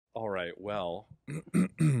All right. Well, do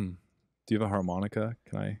you have a harmonica?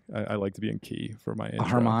 Can I like to be in key for my intro. A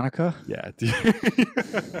harmonica? Yeah.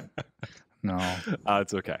 No.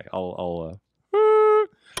 It's okay. I'll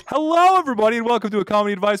Hello, everybody, and welcome to a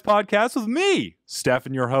Comedy Advice Podcast with me,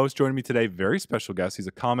 Stefan, your host. Joining me today, very special guest. He's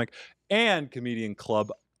a comic and comedian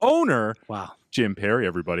club owner. Wow. Jim Perry,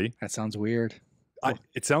 everybody. That sounds weird.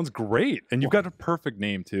 It sounds great. And you've got a perfect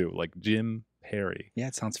name, too, like Jim Perry. Yeah,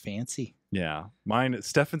 it sounds fancy. Yeah. Mine,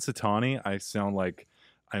 Stefan Satani, I sound like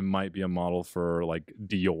I might be a model for like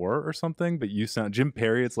Dior or something, but you sound Jim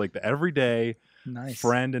Perry. It's like the everyday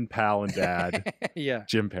friend and pal and dad. Yeah.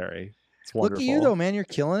 Jim Perry. It's wonderful. Look at you though, man. You're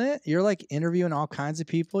killing it. You're like interviewing all kinds of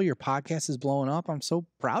people. Your podcast is blowing up. I'm so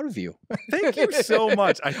proud of you. Thank you so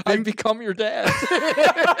much. I've become your dad.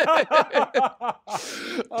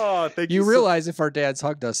 Oh, thank you. You realize if our dads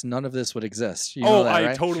hugged us, none of this would exist. You know that, I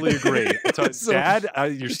right? totally agree. So, Dad,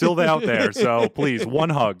 you're still out there. So please,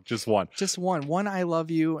 one hug, just one. Just one. One, I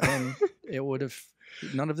love you. And it would have...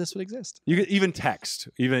 None of this would exist. You can even text.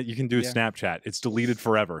 Even you can do Snapchat. It's deleted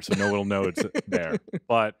forever, so no one will know it's there.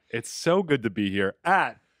 But it's so good to be here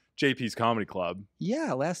at JP's Comedy Club.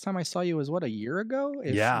 Yeah, last time I saw you was what, a year ago?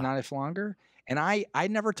 Not if longer. And I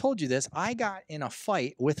never told you this. I got in a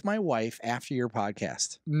fight with my wife after your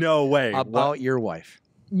podcast. No way. About your wife.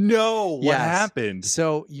 No. What happened?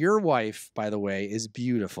 So your wife, by the way, is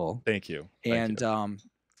beautiful. Thank you. And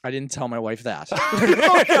I didn't tell my wife that.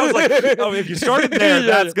 I was like, oh, if you started there,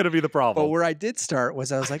 that's going to be the problem. But where I did start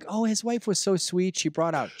was I was like, oh, his wife was so sweet. She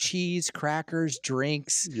brought out cheese, crackers,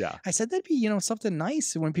 drinks. Yeah. I said, that'd be, something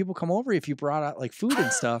nice when people come over if you brought out like food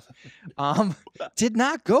and stuff. Did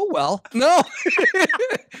not go well. No.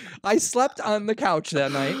 I slept on the couch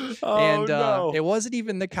that night. Oh, and no. It wasn't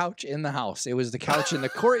even the couch in the house. It was the couch in the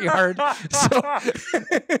courtyard.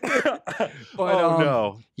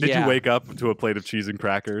 No. Did you wake up to a plate of cheese and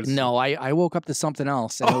crackers? No, I woke up to something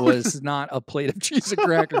else, and it was not a plate of cheese and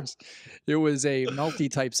crackers. It was a melty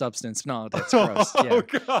type substance. No, that's gross. Yeah.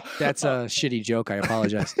 God. That's a shitty joke. I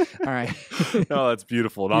apologize. All right. No, that's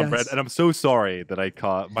beautiful. And I'm so sorry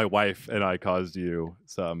that my wife and I caused you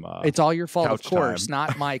some. It's all your fault, of course, time.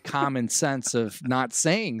 not my common sense of not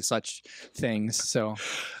saying such things. So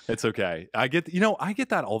it's okay. I get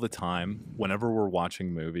that all the time whenever we're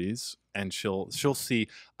watching movies. And she'll see,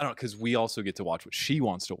 I don't know, because we also get to watch what she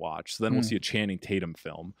wants to watch. So then we'll see a Channing Tatum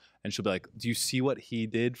film, and she'll be like, do you see what he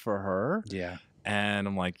did for her? Yeah. And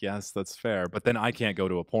I'm like, yes, that's fair. But then I can't go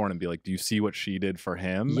to a porn and be like, do you see what she did for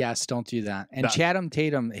him? Yes, don't do that. And Channing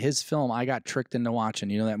Tatum, his film, I got tricked into watching.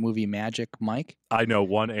 You know that movie Magic Mike? I know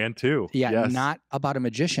 1 and 2. Yeah, yes. Not about a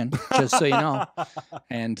magician, just so you know.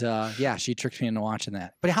 And she tricked me into watching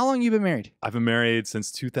that. But how long have you been married? I've been married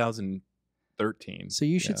since 2013. So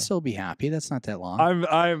you should still be happy. That's not that long.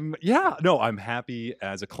 I'm happy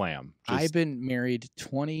as a clam. I've been married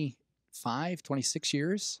 26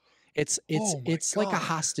 years. It's like a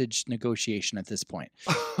hostage negotiation at this point.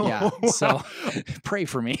 Yeah. So pray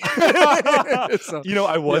for me. I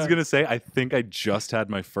was going to say, I think I just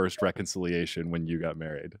had my first reconciliation when you got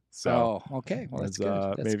married. So okay. Well, that's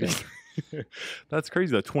good. That's maybe. good. That's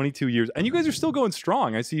crazy though. 22 years, and you guys are still going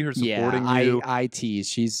strong. I see her supporting you. I tease.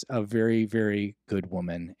 She's a very, very good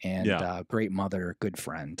woman and great mother, good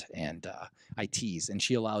friend. And I tease, and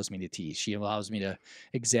she allows me to tease. She allows me to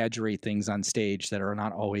exaggerate things on stage that are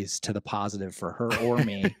not always to the positive for her or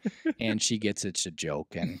me. And she gets it's a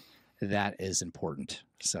joke, and that is important.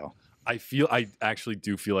 So. I actually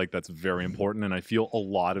do feel like that's very important. And I feel a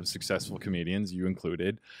lot of successful comedians, you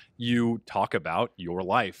included, you talk about your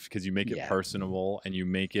life because you make it personable and you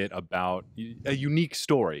make it about a unique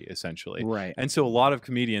story, essentially. Right. And so a lot of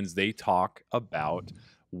comedians, they talk about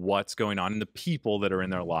what's going on and the people that are in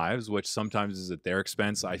their lives, which sometimes is at their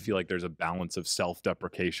expense. I feel like there's a balance of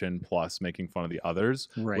self-deprecation plus making fun of the others,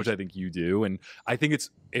 which I think you do. And I think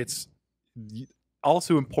it's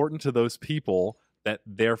also important to those people that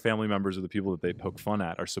their family members or the people that they poke fun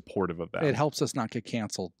at are supportive of that. It helps us not get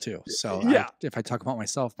canceled too. So if I talk about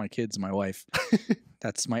myself, my kids, my wife,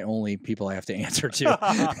 that's my only people I have to answer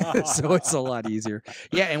to. So it's a lot easier.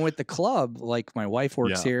 Yeah. And with the club, like my wife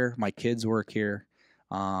works here, my kids work here.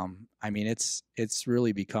 I mean, it's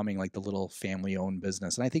really becoming like the little family-owned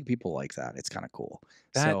business, and I think people like that. It's kind of cool.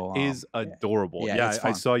 That is adorable. Yeah,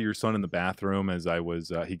 I saw your son in the bathroom as I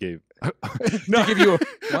was. He gave. No, give you a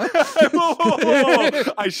what?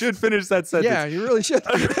 Whoa. I should finish that sentence. Yeah, you really should.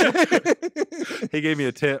 He gave me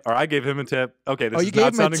a tip, or I gave him a tip. Okay, this is not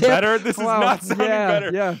not sounding better. This is not sounding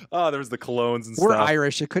better. Yeah. Oh, there's the colognes and We're stuff.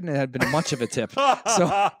 Irish. It couldn't have been much of a tip.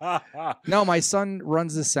 So, no, my son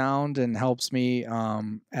runs the sound and helps me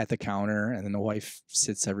at the counter. counter, and then the wife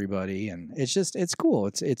sits everybody, and it's cool.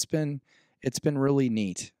 It's been really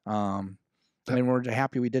neat. And we're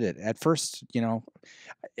happy we did it. At first,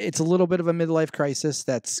 it's a little bit of a midlife crisis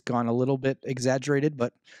that's gone a little bit exaggerated,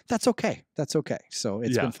 but that's okay. That's okay. So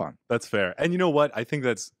it's been fun. That's fair. And you know what? I think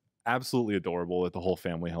that's absolutely adorable that the whole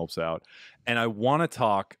family helps out. And I want to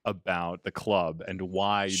talk about the club and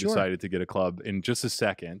why you decided to get a club in just a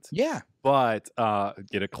second. Yeah. But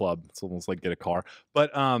get a club. It's almost like get a car.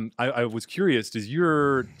 But I was curious, does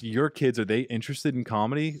your kids, are they interested in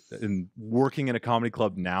comedy and working in a comedy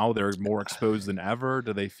club now? They're more exposed than ever.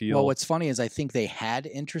 Do they feel? Well, what's funny is I think they had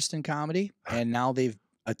interest in comedy, and now they've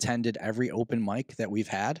attended every open mic that we've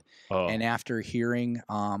had. Oh. And after hearing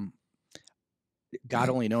God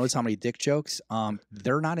only knows how many dick jokes,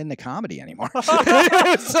 they're not into comedy anymore.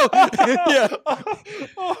 So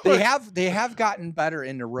they have gotten better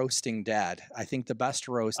into roasting dad. I think the best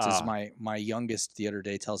roast is my youngest the other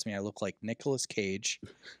day tells me I look like Nicolas Cage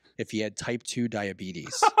if he had type 2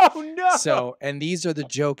 diabetes. Oh no. So, and these are the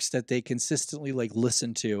jokes that they consistently like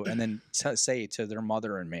listen to and then say to their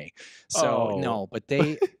mother and me. So no, but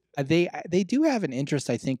they do have an interest,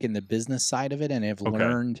 I think, in the business side of it, and have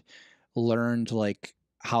learned like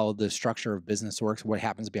how the structure of business works, what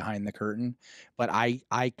happens behind the curtain. But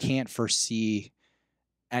I can't foresee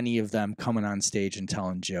any of them coming on stage and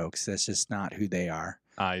telling jokes. That's just not who they are.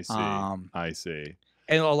 I see. I see.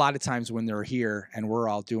 And a lot of times when they're here and we're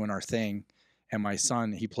all doing our thing, and my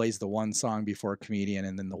son, he plays the one song before comedian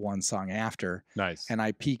and then the one song after. Nice. And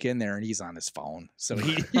I peek in there and he's on his phone. So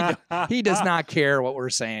he does not care what we're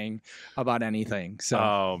saying about anything. So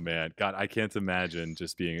oh man, God, I can't imagine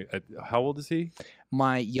just being. How old is he?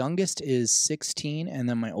 My youngest is 16 and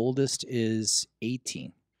then my oldest is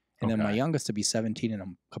 18. And then my youngest will be 17 in a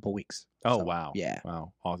couple weeks. Oh, so, wow. Yeah.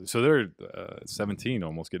 Wow. Awesome. So they're 17,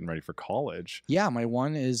 almost getting ready for college. Yeah. My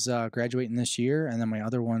one is graduating this year. And then my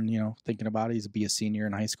other one, thinking about it, he's be a senior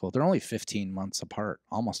in high school. They're only 15 months apart,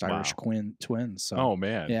 almost Irish twins. So. Oh,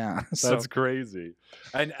 man. Yeah. That's crazy.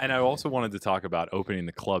 And I also wanted to talk about opening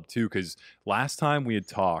the club, too, because last time we had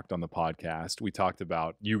talked on the podcast, we talked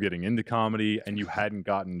about you getting into comedy and you hadn't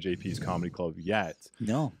gotten JP's Comedy Club yet.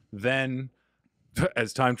 No. Then,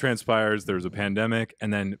 as time transpires, there was a pandemic,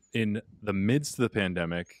 and then in the midst of the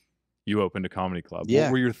pandemic, you opened a comedy club. Yeah.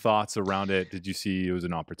 What were your thoughts around it? Did you see it was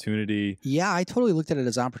an opportunity? Yeah, I totally looked at it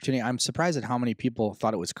as an opportunity. I'm surprised at how many people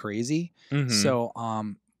thought it was crazy. Mm-hmm. So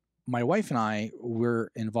my wife and I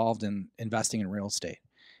were involved in investing in real estate.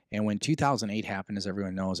 And when 2008 happened, as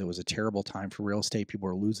everyone knows, it was a terrible time for real estate. People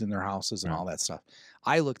were losing their houses and all that stuff.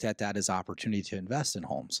 I looked at that as opportunity to invest in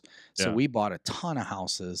homes. So we bought a ton of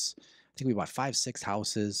houses. I think we bought 5-6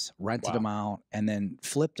 houses, rented them out, and then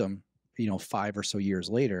flipped them, 5 or so years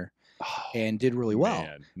later, and did really well.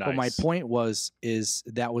 Man, nice. But my point is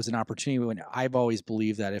that was an opportunity when I've always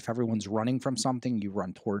believed that if everyone's running from something, you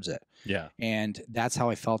run towards it. Yeah. And that's how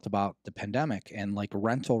I felt about the pandemic and like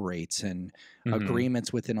rental rates and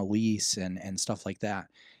agreements within a lease and stuff like that.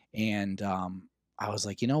 And I was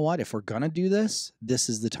like, you know what? If we're going to do this, this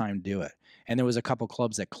is the time to do it. And there was a couple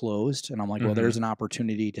clubs that closed, and I'm like, well, there's an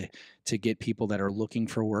opportunity to get people that are looking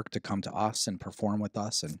for work to come to us and perform with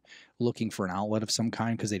us and looking for an outlet of some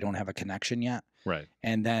kind because they don't have a connection yet. Right.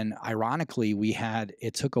 And then ironically,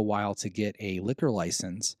 it took a while to get a liquor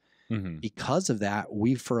license. Because of that,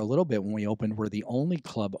 for a little bit when we opened, we're the only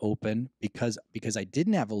club open because I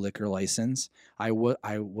didn't have a liquor license. I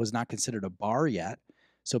was not considered a bar yet.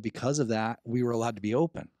 So because of that, we were allowed to be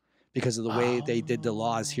open. Because of the way they did the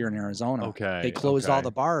laws here in Arizona. Okay. They closed all the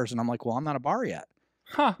bars, and I'm like, well, I'm not a bar yet.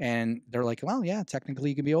 Huh. And they're like, well, yeah, technically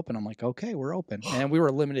you can be open. I'm like, okay, we're open. And we were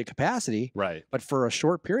limited capacity. Right. But for a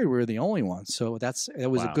short period, we were the only ones. So it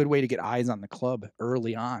was a good way to get eyes on the club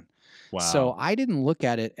early on. Wow. So I didn't look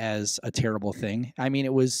at it as a terrible thing. I mean,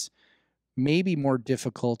 it was maybe more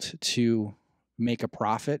difficult to make a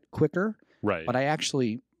profit quicker. Right. But I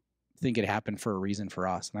actually think it happened for a reason for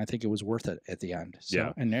us, and I think it was worth it at the end. So,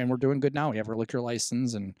 yeah, and we're doing good now. We have our liquor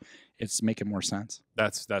license, and it's making more sense.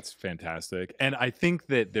 That's fantastic, and I think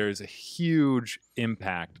that there's a huge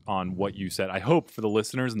impact on what you said. I hope for the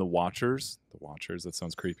listeners and the watchers. That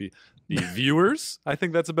sounds creepy. The viewers, I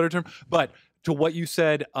think that's a better term. But to what you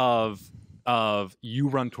said of you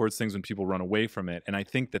run towards things when people run away from it. And I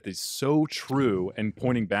think that is so true. And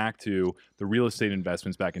pointing back to the real estate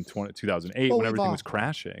investments back in 2008 when everything was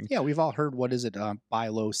crashing. Yeah, we've all heard, what is it? Buy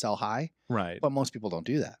low, sell high. Right. But most people don't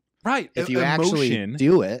do that. Right. If you actually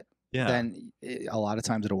do it, then a lot of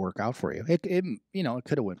times it'll work out for you. It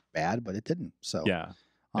could have went bad, but it didn't. So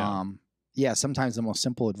sometimes the most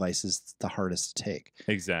simple advice is the hardest to take.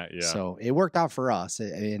 Exactly. Yeah. So it worked out for us.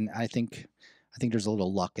 And I think I think there's a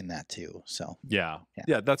little luck in that too. So yeah,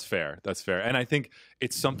 that's fair. That's fair. And I think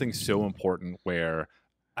it's something so important where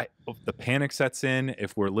the panic sets in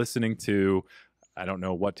if we're listening to, I don't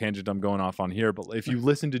know what tangent I'm going off on here, but if you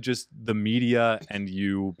listen to just the media and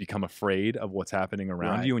you become afraid of what's happening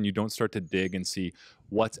around you and you don't start to dig and see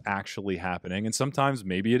what's actually happening. And sometimes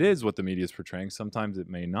maybe it is what the media is portraying. Sometimes it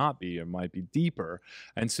may not be. It might be deeper.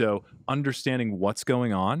 And so understanding what's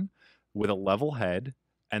going on with a level head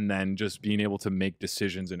and then just being able to make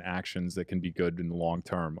decisions and actions that can be good in the long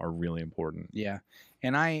term are really important. Yeah.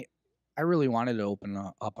 And I really wanted to open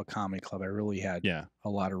up a comedy club. I really had a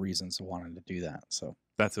lot of reasons I wanted to do that. So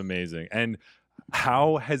that's amazing. And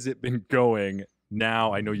how has it been going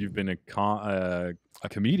now? I know you've been a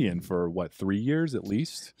comedian for what, 3 years at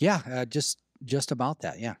least? Yeah, just about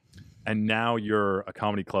that. Yeah. And now you're a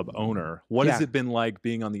comedy club owner. What has it been like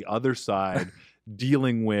being on the other side,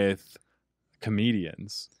 dealing with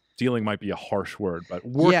comedians? Dealing might be a harsh word, but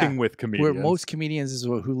working with comedians. Most comedians is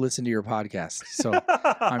who listen to your podcast. So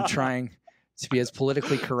I'm trying to be as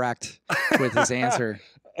politically correct with this answer.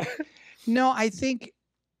 No, I think,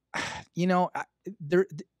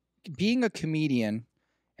 being a comedian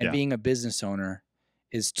and being a business owner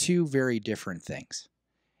is two very different things.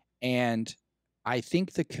 And I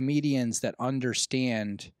think the comedians that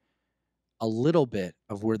understand a little bit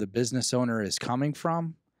of where the business owner is coming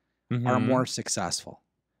from are more successful.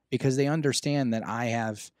 Because they understand that I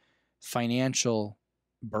have financial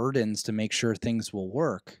burdens to make sure things will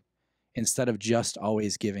work instead of just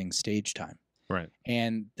always giving stage time. Right.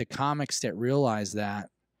 And the comics that realize that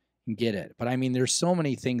get it. But I mean, there's so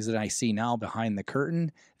many things that I see now behind the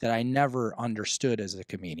curtain that I never understood as a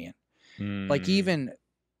comedian. Like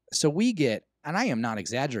so we get, and I am not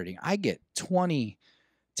exaggerating, I get 20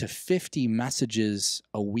 to 50 messages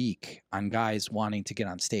a week on guys wanting to get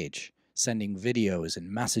on stage, sending videos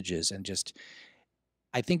and messages. And just,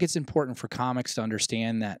 I think it's important for comics to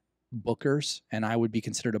understand that bookers, and I would be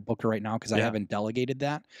considered a booker right now because I haven't delegated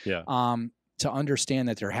that, to understand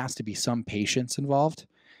that there has to be some patience involved,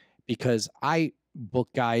 because I book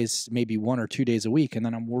guys maybe 1 or 2 days a week, and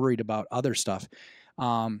then I'm worried about other stuff.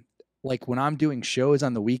 Like when I'm doing shows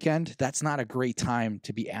on the weekend, that's not a great time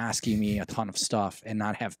to be asking me a ton of stuff and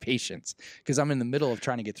not have patience, because I'm in the middle of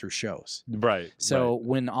trying to get through shows. Right. So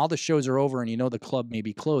when all the shows are over and the club may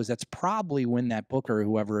be closed, that's probably when that booker or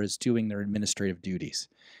whoever is doing their administrative duties.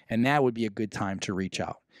 And that would be a good time to reach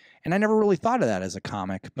out. And I never really thought of that as a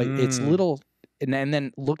comic, but it's little. And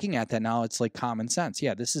then looking at that now, it's like common sense.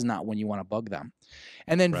 Yeah, this is not when you want to bug them.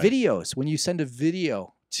 And then videos, when you send a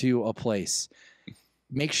video to a place,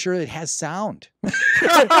 make sure it has sound,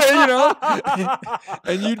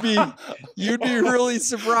 and you'd be really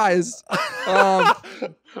surprised.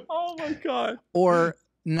 Oh my God. Or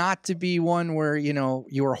not to be one where,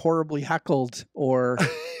 you were horribly heckled or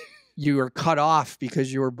you were cut off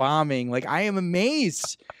because you were bombing. Like, I am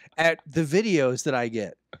amazed at the videos that I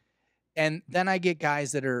get. And then I get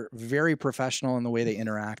guys that are very professional in the way they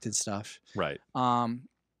interact and stuff. Right.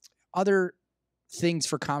 Other things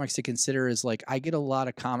for comics to consider is, like, I get a lot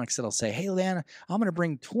of comics that'll say, "Hey, Lana, I'm going to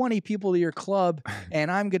bring 20 people to your club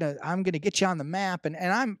and I'm going to get you on the map." And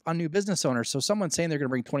I'm a new business owner. So someone's saying they're going to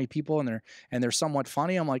bring 20 people and they're somewhat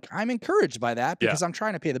funny. I'm like, I'm encouraged by that because I'm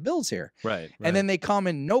trying to pay the bills here. Right. And then they come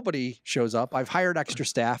and nobody shows up. I've hired extra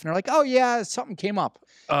staff and they're like, "Oh yeah, something came up."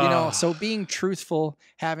 So being truthful,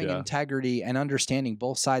 having integrity, and understanding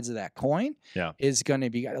both sides of that coin is going to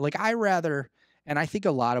be, like, and I think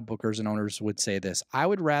a lot of bookers and owners would say this, I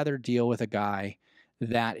would rather deal with a guy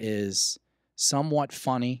that is somewhat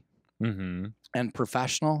funny and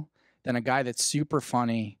professional than a guy that's super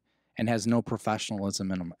funny and has no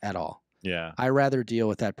professionalism in him at all. Yeah. I rather deal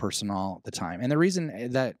with that person all the time. And the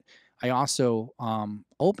reason that I also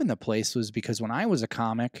opened the place was because when I was a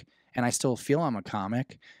comic, and I still feel I'm a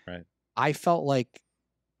comic, I felt like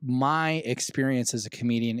my experience as a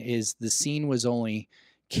comedian is the scene was only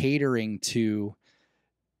catering to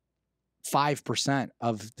 5%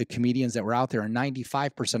 of the comedians that were out there, and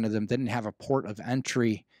 95% of them didn't have a port of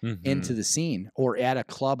entry into the scene or at a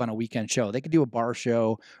club on a weekend show. They could do a bar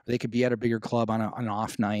show, or they could be at a bigger club on an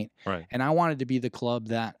off night. Right. And I wanted to be the club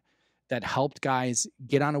that helped guys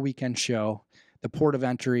get on a weekend show. The port of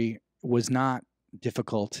entry was not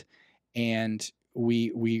difficult, and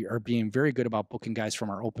we are being very good about booking guys from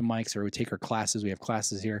our open mics, or we take our classes. We have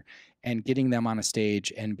classes here, and getting them on a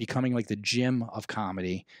stage and becoming like the gym of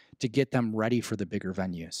comedy to get them ready for the bigger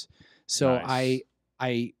venues. So nice.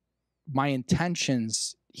 My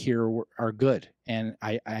intentions here are good. And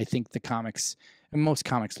I think the comics, and most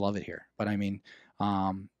comics love it here, but I mean,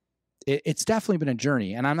 it's definitely been a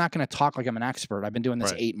journey, and I'm not going to talk like I'm an expert. I've been doing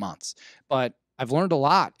this 8 months, but I've learned a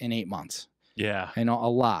lot in 8 months. Yeah. I know a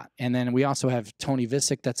lot. And then we also have Tony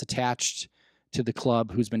Visick that's attached to the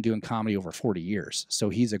club, who's been doing comedy over 40 years. So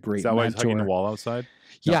he's a great Is that why he's mentor. hugging the wall outside?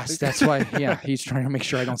 Yes, that's why. Yeah, he's trying to make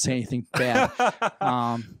sure I don't say anything bad.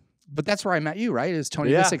 But that's where I met you, right? Is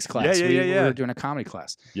Tony Visick's class. We were doing a comedy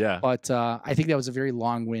class. Yeah. But I think that was a very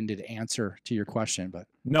long-winded answer to your question. But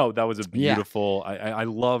no, that was a beautiful. I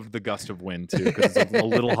loved the gust of wind too, because it's a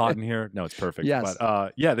little hot in here. No, it's perfect. Yes.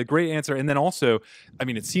 But yeah, the great answer. And then also, I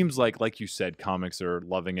mean, it seems like you said, comics are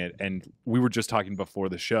loving it. And we were just talking before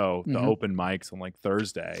the show, the open mics on like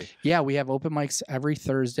Thursday. Yeah, we have open mics every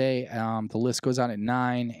Thursday. The list goes out at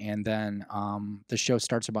 9, and then the show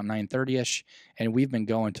starts about 9:30ish, and we've been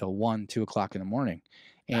going till 1, 2 o'clock in the morning.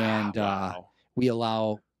 And we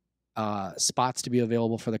allow spots to be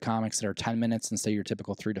available for the comics that are 10 minutes instead of your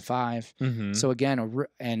typical 3 to 5. So again,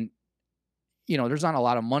 and you know, there's not a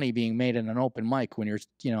lot of money being made in an open mic when you're,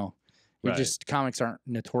 you know, just comics aren't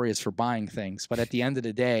notorious for buying things. But at the end of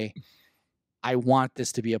the day, I want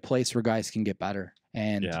this to be a place where guys can get better.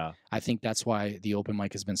 And I think that's why the open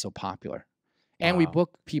mic has been so popular. And we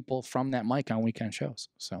book people from that mic on weekend shows.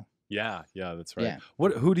 So yeah, that's right. Yeah.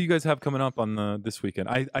 Who do you guys have coming up on this weekend?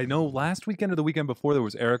 I know last weekend or the weekend before there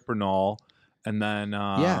was Eric Bernal, and then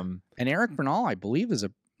and Eric Bernal, I believe, is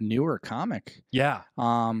a newer comic. Yeah.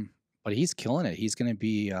 But he's killing it. He's going to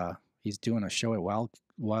be he's doing a show at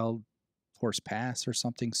Wild Horse Pass or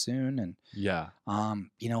something soon. And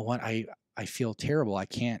you know what? I feel terrible. I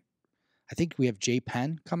think we have Jay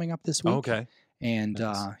Penn coming up this week. Okay. And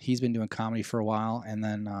he's been doing comedy for a while. And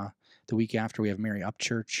then the week after we have Mary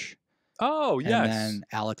Upchurch. Oh, yes. And then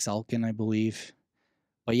Alex Elkin, I believe.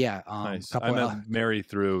 But yeah, nice. I met Mary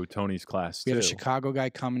through Tony's class too. We have a Chicago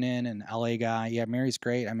guy coming in, an LA guy. Yeah, Mary's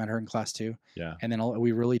great. I met her in class too. Yeah. And then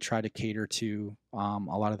we really try to cater to a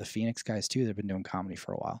lot of the Phoenix guys too that have been doing comedy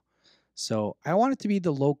for a while. So I want it to be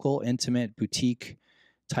the local, intimate, boutique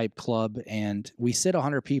type club. And we sit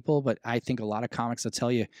 100 people, but I think a lot of comics will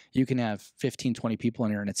tell you, you can have 15, 20 people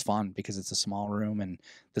in here and it's fun because it's a small room and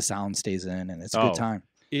the sound stays in and it's a good time.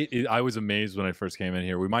 I was amazed when I first came in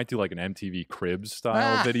here. We might do like an MTV Cribs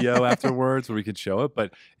style video afterwards where we could show it,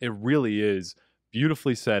 but it really is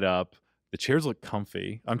beautifully set up. The chairs look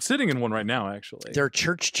comfy. I'm sitting in one right now, actually. They're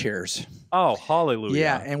church chairs. Oh, hallelujah.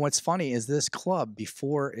 Yeah, and what's funny is this club,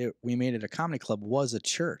 before we made it a comedy club, was a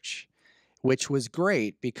church, which was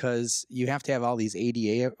great because you have to have all these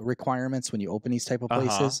ADA requirements when you open these type of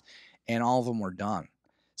places, and all of them were done.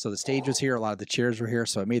 So the stage was here, a lot of the chairs were here,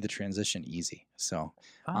 so it made the transition easy. So,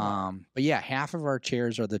 but yeah, half of our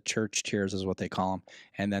chairs are the church chairs, is what they call them,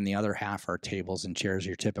 and then the other half are tables and chairs,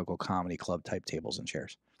 your typical comedy club type tables and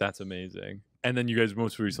chairs. That's amazing. And then you guys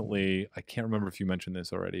most recently, I can't remember if you mentioned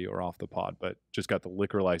this already or off the pod, but just got the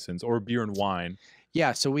liquor license or beer and wine.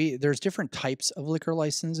 Yeah, so there's different types of liquor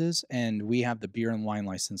licenses, and we have the beer and wine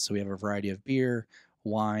license. So we have a variety of beer,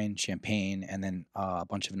 wine, champagne, and then a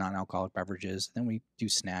bunch of non-alcoholic beverages. Then we do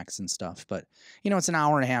snacks and stuff. But, you know, it's an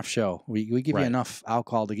hour and a half show. We give you enough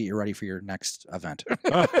alcohol to get you ready for your next event.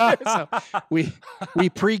 So we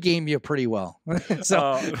pregame you pretty well.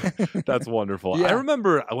 So that's wonderful. Yeah. I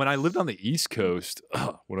remember when I lived on the East Coast, I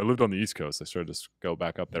started to go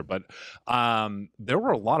back up there, but there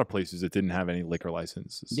were a lot of places that didn't have any liquor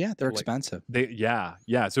licenses. Yeah, they're expensive. Yeah.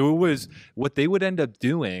 So it was what they would end up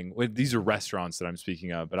doing. These are restaurants that I'm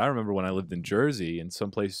speaking of, but I remember when I lived in Jersey and some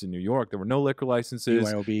places in New York, there were no liquor licenses.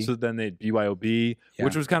 BYOB. So then they'd BYOB,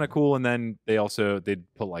 which was kind of cool. And then they'd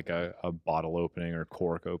put like a bottle opening or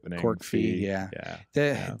cork opening. Cork fee.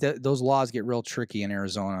 Those laws get real tricky in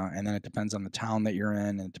Arizona. And then it depends on the town that you're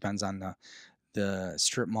in. And it depends on the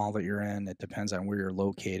strip mall that you're in. It depends on where you're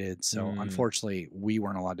located. So unfortunately, we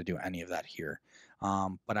weren't allowed to do any of that here.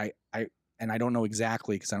 But I don't know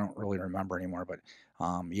exactly because I don't really remember anymore, but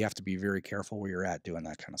you have to be very careful where you're at doing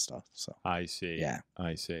that kind of stuff. So I see. Yeah.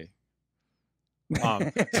 I see.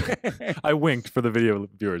 I winked for the video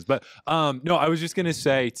viewers, but no, I was just going to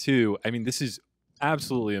say too, I mean, this is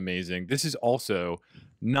absolutely amazing. This is also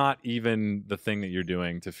not even the thing that you're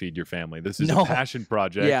doing to feed your family. This is a passion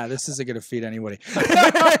project. Yeah, this isn't going to feed anybody.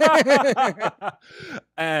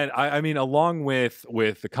 And I mean, along with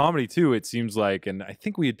the comedy too, it seems like, and I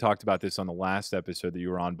think we had talked about this on the last episode that you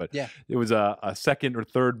were on, but it was a second or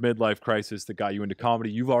third midlife crisis that got you into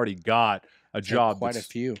comedy. You've already got a job, quite a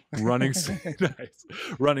few, running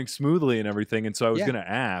smoothly and everything. And so I was going to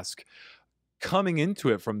ask, coming into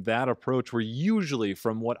it from that approach, where usually,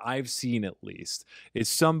 from what I've seen at least, is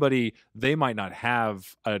somebody, they might not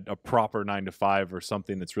have a proper 9-to-5 or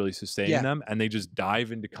something that's really sustaining them, and they just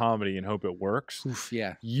dive into comedy and hope it works. Oof,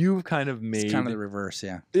 yeah. You've kind of made... It's kind of the reverse,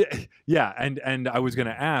 yeah. Yeah, and I was going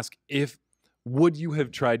to ask, if Would you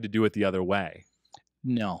have tried to do it the other way?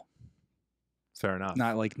 No. Fair enough.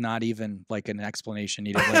 Not even like an explanation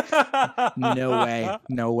needed. Like, no way,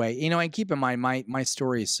 no way. You know, and keep in mind, my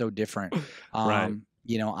story is so different. Right.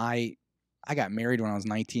 You know, I got married when I was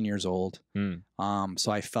 19 years old.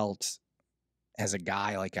 So I felt as a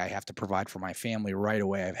guy like I have to provide for my family right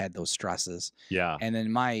away. I've had those stresses. Yeah. And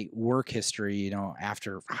then my work history, you know,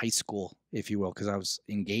 after high school, if you will, because I was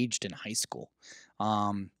engaged in high school.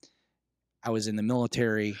 I was in the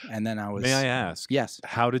military, and then I was. May I ask? Yes.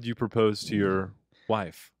 How did you propose to your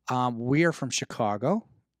wife? We are from Chicago,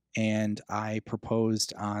 and I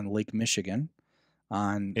proposed on Lake Michigan.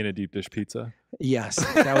 In a deep dish pizza. Yes,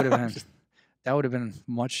 that would have been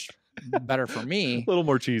much better for me. A little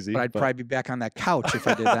more cheesy, but I'd probably be back on that couch if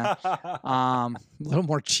I did that. A little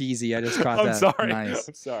more cheesy. I just caught that. Sorry. Nice.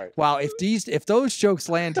 I'm sorry. Wow, if those jokes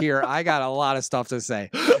land here, I got a lot of stuff to say.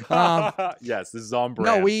 Yes, this is on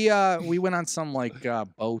brand. No, we went on some like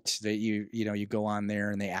boat that you go on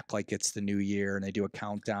there, and they act like it's the new year, and they do a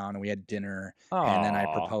countdown, and we had dinner, and then I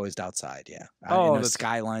proposed outside. Yeah, and the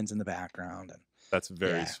skylines in the background. And that's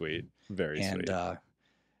very sweet. Very sweet. And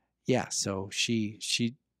yeah, so she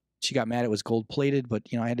got mad it was gold plated, but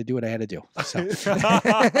I had to do what I had to do. So.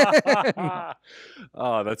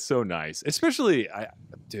 Oh, that's so nice. Especially,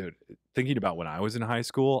 dude, thinking about when I was in high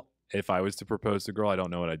school, if I was to propose to a girl, I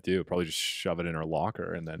don't know what I'd do. Probably just shove it in her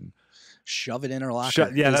locker and then shove it in her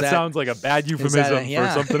locker. Yeah, that sounds like a bad euphemism for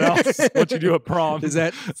something else. What you do at prom? Is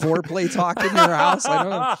that foreplay talk in your house? I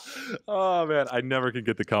don't know. Oh man, I never could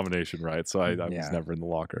get the combination right, so I was never in the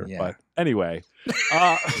locker. Yeah. But anyway,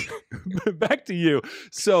 back to you.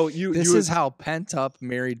 So this is how pent up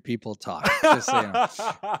married people talk. Just so you know.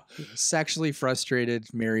 Sexually frustrated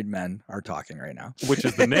married men are talking right now, which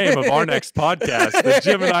is the name of our next podcast that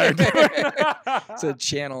Jim and I are doing. It's a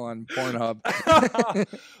channel on Pornhub.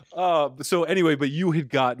 So anyway, but you had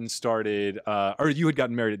gotten started, or you had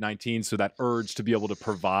gotten married at 19, so that urge to be able to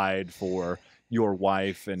provide for your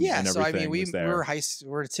wife and everything. So I mean,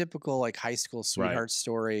 we're a typical like high school sweetheart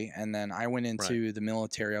story, and then I went into the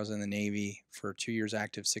military. I was in the Navy for 2 years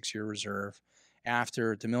active, 6-year reserve.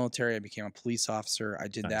 After the military, I became a police officer. I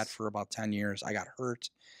did that for about 10 years. I got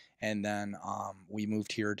hurt, and then we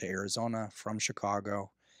moved here to Arizona from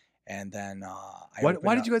Chicago. And then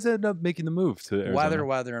why did you guys end up making the move to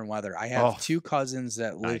Arizona? Weather. I have 2 cousins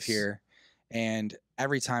that live here, and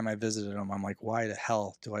every time I visited them, I'm like, why the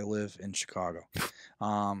hell do I live in Chicago?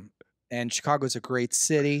 And Chicago's a great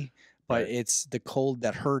city, but it's the cold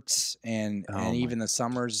that hurts, and even the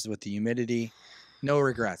summers with the humidity. No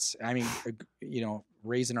regrets. I mean,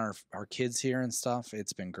 raising our kids here and stuff,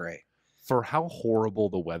 it's been great. For how horrible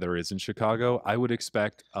the weather is in Chicago, I would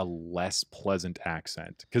expect a less pleasant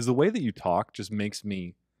accent, because the way that you talk just makes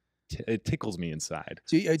me, it tickles me inside.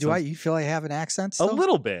 You feel I have an accent still? A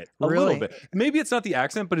little bit. Really? A little bit. Maybe it's not the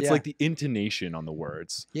accent, but it's like the intonation on the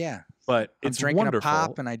words. Yeah. But I'm it's drinking wonderful. a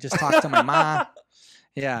pop, and I just talked to my ma.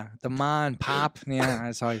 Yeah, the ma and pop. Yeah,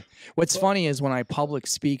 that's how what's funny is when I public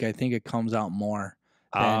speak, I think it comes out more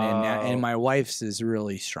than and my wife's is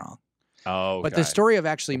really strong. Oh, okay. But the story of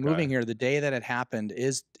actually moving here, the day that it happened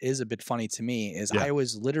is a bit funny to me. I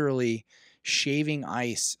was literally shaving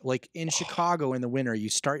ice. Like in Chicago in the winter, you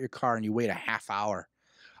start your car and you wait a half hour.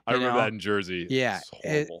 I remember that in Jersey. Yeah,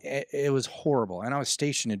 it was horrible. And I was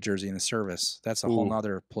stationed in Jersey in the service. That's a whole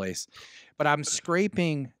nother place. But I'm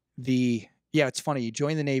scraping it's funny. You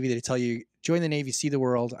join the Navy, they tell you, join the Navy, see the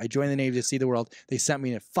world. I joined the Navy to see the world. They sent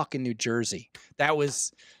me to fucking New Jersey. That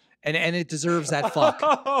was... And it deserves that fuck.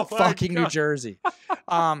 Fucking New Jersey.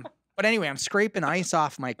 But anyway, I'm scraping ice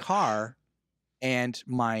off my car, and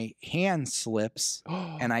my hand slips,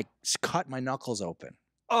 and I cut my knuckles open.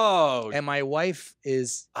 Oh. And my wife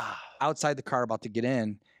is outside the car about to get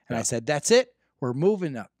in, and I said, "That's it. We're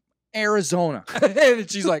moving to Arizona."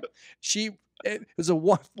 And she's like, it was a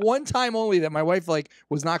one time only that my wife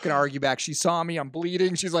was not going to argue back. She saw me, I'm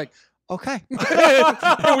bleeding. She's like, okay.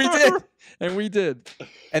 And we did.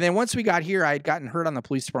 And then once we got here, I had gotten hurt on the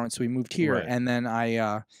police department, so we moved here. Right. And then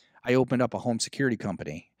I opened up a home security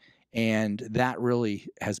company, and that really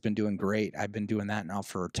has been doing great. I've been doing that now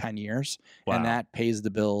for 10 years, and that pays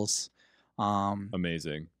the bills.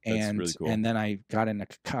 Amazing. That's really cool. And then I got into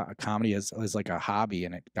comedy as like a hobby,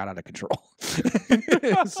 and it got out of control.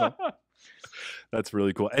 So. That's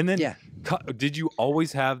really cool. And then, did you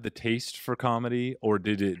always have the taste for comedy, or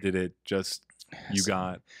did it just you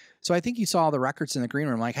got? So I think you saw the records in the green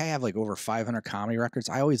room. Like I have over 500 comedy records.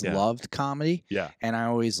 I always loved comedy, and I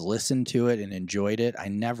always listened to it and enjoyed it. I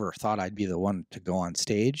never thought I'd be the one to go on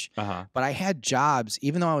stage, but I had jobs.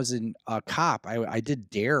 Even though I was a cop, I did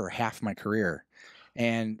Dare half my career.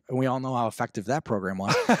 And we all know how effective that program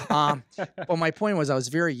was. But my point was I was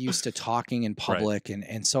very used to talking in public. Right.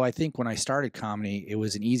 And so I think when I started comedy, it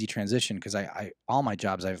was an easy transition because I all my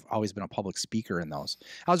jobs, I've always been a public speaker in those.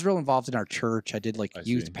 I was real involved in our church. I did like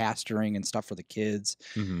youth pastoring and stuff for the kids.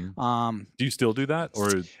 Mm-hmm. Do you still do that?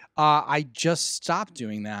 Or I just stopped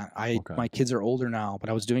doing that. My kids are older now, but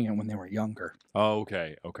I was doing it when they were younger. Oh,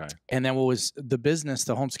 okay. Okay. And then what was the business,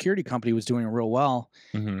 the home security company was doing real well.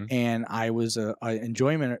 Mm-hmm. And I was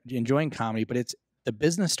enjoying comedy, but the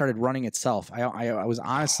business started running itself. I was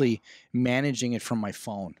honestly managing it from my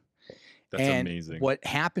phone. That's amazing. What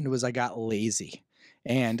happened was I got lazy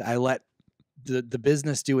and I let the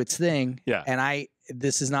business do its thing. Yeah. And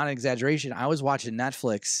this is not an exaggeration. I was watching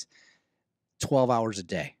Netflix 12 hours a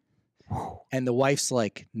day. And the wife's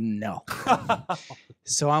like, no.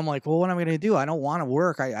 So I'm like, well, what am I going to do? I don't want to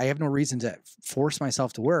work. I have no reason to force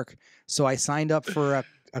myself to work. So I signed up for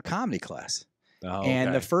a comedy class. Oh,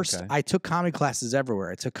 and I took comedy classes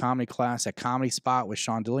everywhere. I took comedy class at Comedy Spot with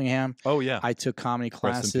Sean Dillingham. Oh, yeah. I took comedy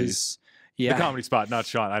classes. Yeah. The Comedy Spot, not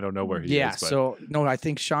Sean. I don't know where he is. Yeah. So, no, I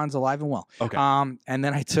think Sean's alive and well. Okay. And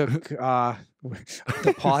then I took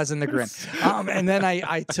the pause and the grin. And then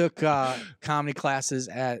I took comedy classes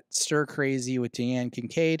at Stir Crazy with Deanne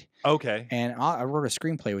Kincaid. Okay. And I wrote a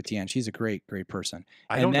screenplay with Deanne. She's a great, great person.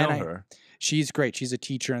 I don't know her. She's great. She's a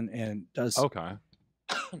teacher and does. Okay.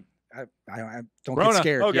 I don't get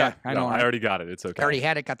scared. Okay. Yeah, I know. I already got it. It's okay. I already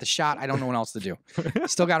had it. Got the shot. I don't know what else to do.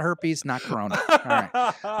 Still got herpes. Not corona. All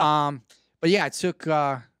right. But yeah, I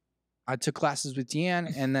took classes with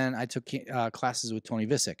Deanne, and then I took classes with Tony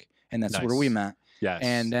Visick, and that's where we met. Yes.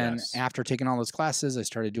 And then after taking all those classes, I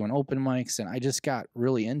started doing open mics, and I just got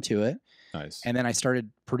really into it. Nice. And then I started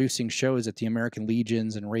producing shows at the American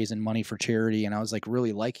Legions and raising money for charity, and I was like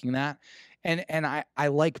really liking that. And I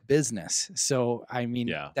like business. So, I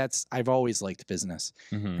mean, I've always liked business.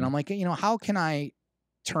 Mm-hmm. And I'm like, how can I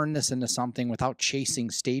turn this into something without chasing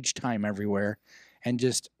stage time everywhere and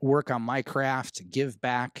just work on my craft, give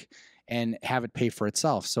back, and have it pay for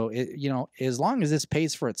itself? So, as long as this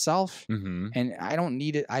pays for itself and I don't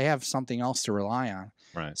need it, I have something else to rely on.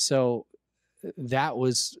 Right. So that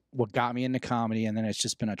was what got me into comedy, and then it's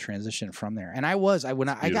just been a transition from there. And I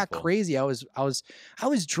got crazy, I was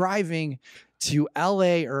driving to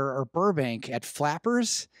LA or Burbank at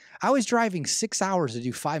Flappers. I was driving 6 hours to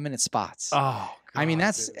do 5-minute spots. Oh, God, I mean,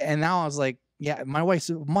 and now I was like, yeah, my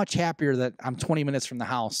wife's much happier that I'm 20 minutes from the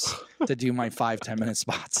house to do my 5-10 minute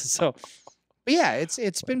spots. So, but yeah,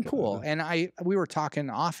 it's been cool. And we were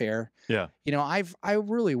talking off air. Yeah. I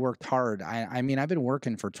really worked hard. I mean, I've been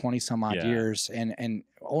working for 20 some odd years and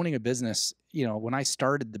owning a business. When I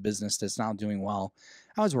started the business that's now doing well,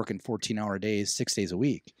 I was working 14-hour days, 6 days a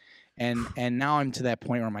week. And now I'm to that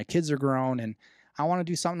point where my kids are grown and I want to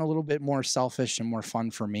do something a little bit more selfish and more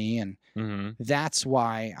fun for me. And that's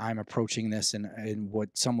why I'm approaching this in what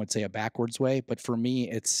some would say a backwards way. But for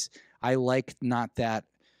me, I like not that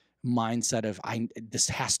mindset of this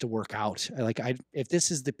has to work out. If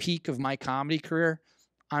this is the peak of my comedy career,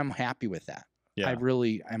 I'm happy with that. Yeah.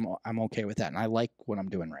 I'm okay with that. And I like what I'm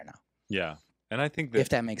doing right now. Yeah. And I think if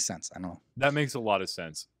that makes sense, I don't know. That makes a lot of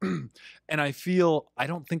sense. And I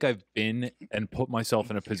don't think I've been and put myself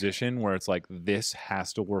in a position where it's like, this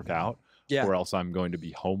has to work out or else I'm going to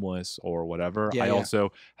be homeless or whatever. I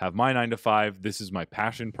also have my 9 to 5. This is my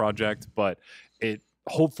passion project, but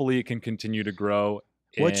hopefully it can continue to grow.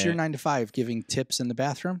 What's your 9 to 5? Giving tips in the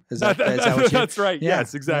bathroom? Is that what That's right. Yeah,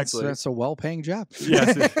 yes, exactly. That's a well-paying job.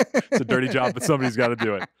 Yes, it's a dirty job, but somebody's got to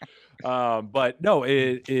do it. But no,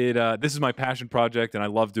 this is my passion project, and I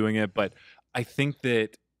love doing it. But I think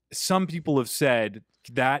that some people have said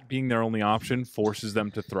that being their only option forces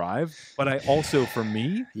them to thrive. But I also, for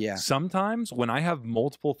me, sometimes when I have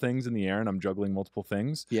multiple things in the air and I'm juggling multiple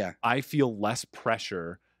things, I feel less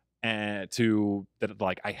pressure. I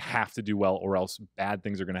have to do well or else bad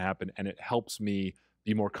things are going to happen, and it helps me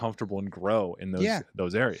be more comfortable and grow in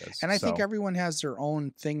those areas. And I think everyone has their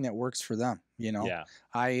own thing that works for them.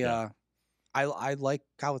 I like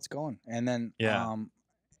how it's going, and then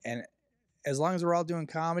and as long as we're all doing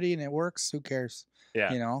comedy and it works, who cares?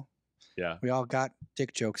 We all got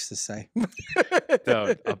dick jokes to say.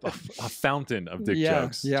 a fountain of dick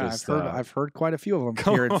jokes. I've heard quite a few of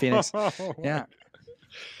them here in Phoenix. Yeah.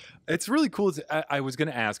 It's really cool. I was going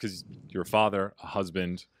to ask, because you're a father, a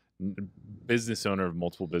husband, business owner of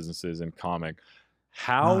multiple businesses, and comic.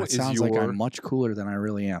 It sounds like I'm much cooler than I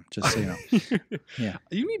really am. Just so you know. Yeah.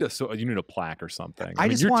 You need a plaque or something.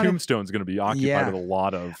 Your tombstone's going to be occupied with a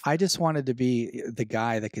lot of. I just wanted to be the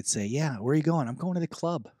guy that could say, "Yeah, where are you going? I'm going to the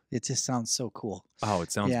club." It just sounds so cool. Oh,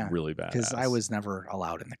 it sounds really bad. Because I was never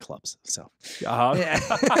allowed in the clubs. So,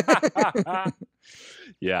 yeah.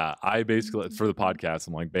 Yeah. I basically, for the podcast,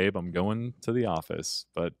 I'm like, babe, I'm going to the office,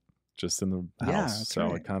 but just in the house. So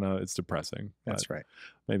right. it's depressing. That's right.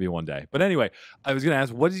 Maybe one day. But anyway, I was going to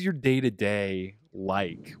ask, what is your day-to-day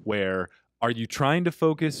like? Where are you trying to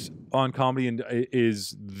focus on comedy, and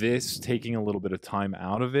is this taking a little bit of time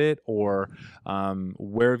out of it, or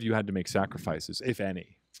where have you had to make sacrifices, if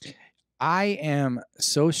any? I am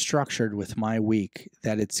so structured with my week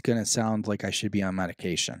that it's going to sound like I should be on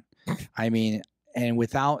medication. I mean, and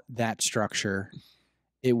without that structure,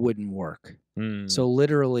 it wouldn't work. So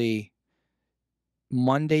literally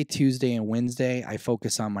Monday, Tuesday, and Wednesday, I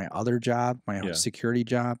focus on my other job, my security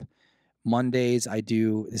job. Mondays, I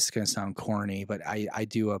do, this is going to sound corny, but I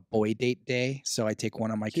do a boy date day. So I take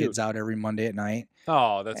one of my kids out every Monday at night.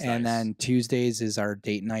 Oh, that's nice. And then Tuesdays is our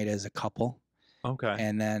date night as a couple. Okay.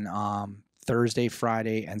 And then Thursday,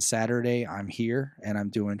 Friday, and Saturday, I'm here and I'm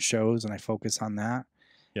doing shows and I focus on that.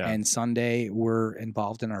 Yeah. And Sunday, we're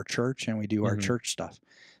involved in our church and we do our church stuff.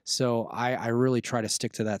 So I really try to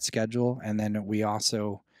stick to that schedule. And then we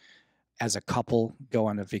also, as a couple, go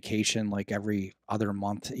on a vacation like every other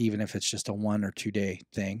month, even if it's just a 1 or 2 day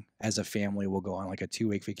thing. As a family, we'll go on like a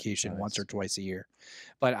 2-week vacation once or twice a year.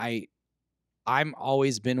 But I'm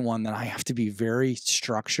always been one that I have to be very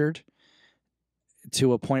structured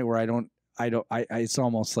to a point where it's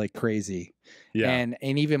almost like crazy. Yeah. And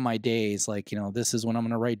even my days, like, this is when I'm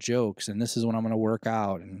going to write jokes and this is when I'm going to work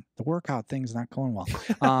out, and the workout thing's not going well.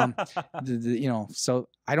 So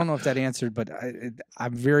I don't know if that answered, but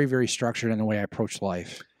I'm very, very structured in the way I approach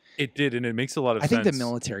life. It did. And it makes a lot of sense. I think the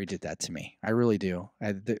military did that to me. I really do.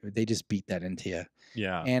 They just beat that into you.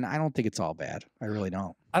 Yeah. And I don't think it's all bad. I really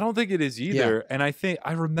don't. I don't think it is either. Yeah. And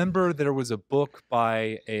I remember there was a book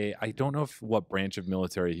by I don't know what branch of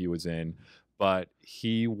military he was in, but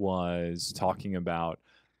he was talking about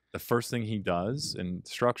the first thing he does in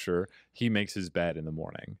structure, he makes his bed in the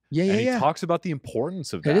morning. Yeah. And he talks about the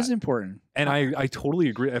importance of that. It is important. And I totally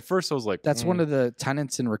agree. At first I was like, that's one of the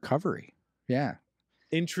tenets in recovery. Yeah.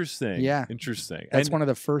 Interesting. Yeah. Interesting. That's one of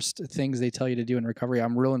the first things they tell you to do in recovery.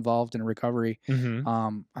 I'm real involved in recovery. Mm-hmm.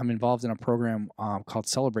 I'm involved in a program called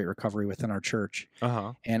Celebrate Recovery within our church.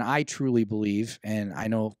 And I truly believe, and I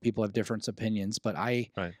know people have different opinions, but I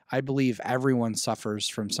believe everyone suffers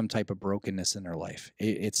from some type of brokenness in their life.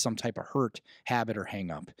 It's some type of hurt, habit, or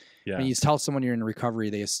hang up. Yeah. When you tell someone you're in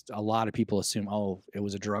recovery, a lot of people assume, oh, it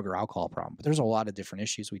was a drug or alcohol problem. But there's a lot of different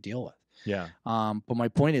issues we deal with. Yeah. But my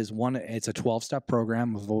point is, it's a 12-step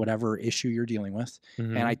program of whatever issue you're dealing with.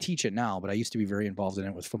 And I teach it now, but I used to be very involved in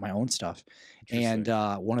it for my own stuff. And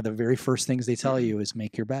one of the very first things they tell you is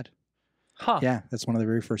make your bed. Huh. Yeah. That's one of the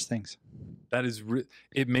very first things. That is,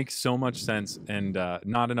 it makes so much sense, and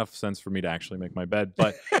not enough sense for me to actually make my bed,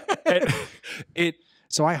 but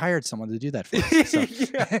So I hired someone to do that for me. So.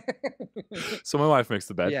 So my wife makes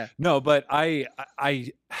the bed. Yeah. No, but I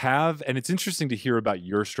have, and it's interesting to hear about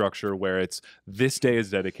your structure where it's this day is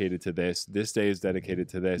dedicated to this day is dedicated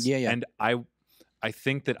to this. Yeah. And I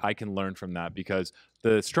think that I can learn from that because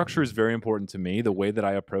the structure is very important to me. The way that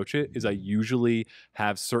I approach it is I usually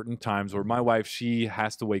have certain times where my wife, she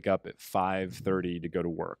has to wake up at 5:30 to go to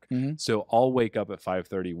work. So I'll wake up at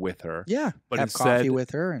 5:30 with her. Yeah. But have coffee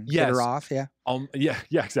with her and get her off. Yeah. Yeah,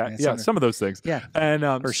 exactly. Yeah, some of those things. Yeah. And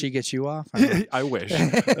or she gets you off. I wish.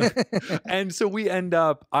 And so we end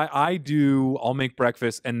up, I'll make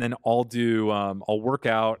breakfast, and then I'll work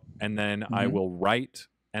out, and then I will write,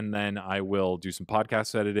 and then I will do some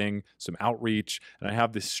podcast editing, some outreach, and I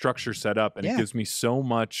have this structure set up, and it gives me so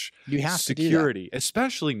much security,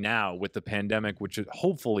 especially now with the pandemic, which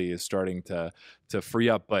hopefully is starting to free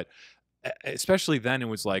up. But especially then, it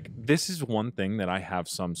was like, this is one thing that I have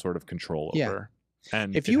some sort of control over.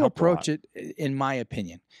 And if you approach it, in my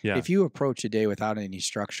opinion, if you approach a day without any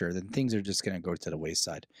structure, then things are just going to go to the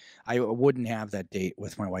wayside. I wouldn't have that date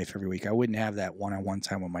with my wife every week. I wouldn't have that one-on-one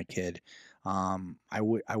time with my kid. I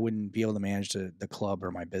wouldn't be able to manage the club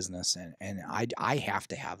or my business, and I have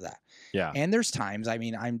to have that. Yeah. And there's times,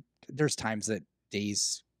 there's times that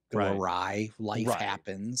days go awry, life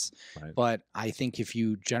happens. But I think if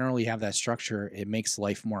you generally have that structure, it makes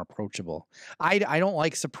life more approachable. I don't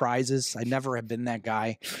like surprises. I never have been that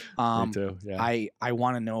guy. Me too. Yeah. I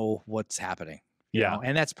want to know what's happening. You know?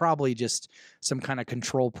 And that's probably just some kind of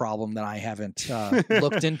control problem that I haven't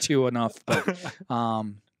looked into enough. But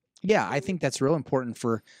yeah, I think that's real important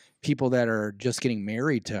for people that are just getting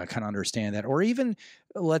married to kind of understand that, or even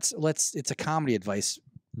it's a comedy advice.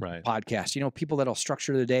 Right. podcast, people that'll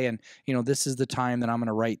structure the day and, this is the time that I'm going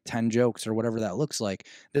to write 10 jokes or whatever that looks like.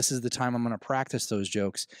 This is the time I'm going to practice those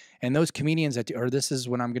jokes. And those comedians or this is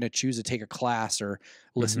when I'm going to choose to take a class or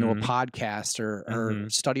listen to a podcast or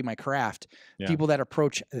study my craft. Yeah. People that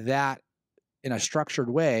approach that in a structured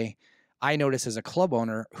way, I notice as a club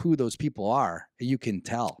owner who those people are. You can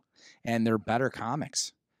tell, and they're better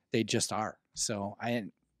comics. They just are. So I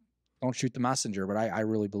don't shoot the messenger, but I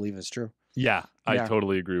really believe it's true. Yeah, I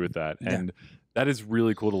totally agree with that. And that is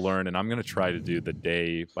really cool to learn. And I'm going to try to do the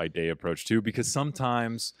day by day approach too, because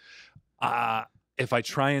sometimes if I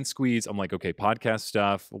try and squeeze, I'm like, okay, podcast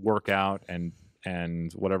stuff, workout and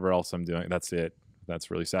whatever else I'm doing. That's it.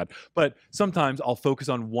 That's really sad. But sometimes I'll focus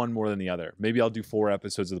on one more than the other. Maybe I'll do 4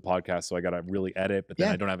 episodes of the podcast, so I got to really edit, but then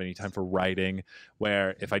I don't have any time for writing,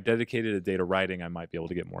 where if I dedicated a day to writing, I might be able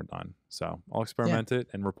to get more done. So I'll experiment it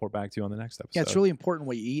and report back to you on the next episode. Yeah, it's really important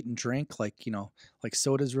what you eat and drink. Like, like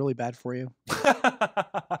soda's really bad for you.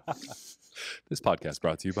 This podcast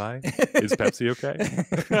brought to you by Is Pepsi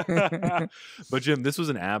Okay? But Jim, this was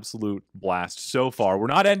an absolute blast so far. We're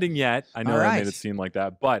not ending yet. I know I made it seem like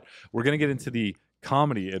that, but we're going to get into the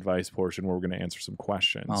comedy advice portion where we're going to answer some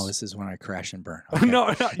questions. Oh, this is when I crash and burn. Okay. No,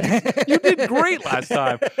 you did great last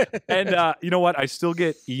time. And you know what? I still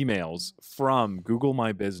get emails from Google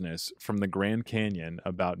My Business from the Grand Canyon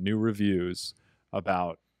about new reviews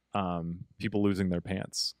about people losing their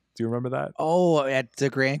pants. Do you remember that? Oh, at the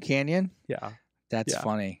Grand Canyon? Yeah. That's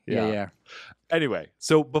funny. Yeah. Anyway,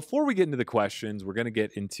 so before we get into the questions, we're going to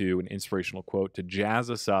get into an inspirational quote to jazz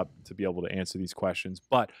us up to be able to answer these questions.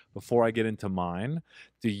 But before I get into mine,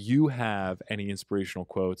 do you have any inspirational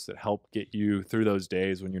quotes that help get you through those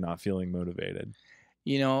days when you're not feeling motivated?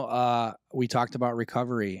 We talked about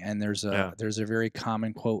recovery, and there's a very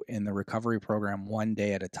common quote in the recovery program: 1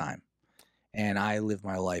 day at a time. And I live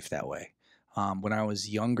my life that way. When I was a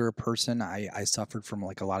younger person, I suffered from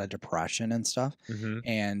like a lot of depression and stuff,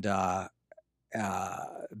 and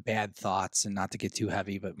bad thoughts, and not to get too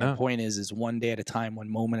heavy, but my point is 1 day at a time, 1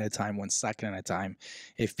 moment at a time, 1 second at a time.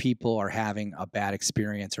 If people are having a bad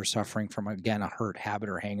experience or suffering from, again, a hurt habit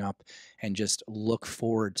or hang up, and just look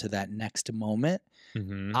forward to that next moment,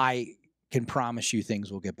 I can promise you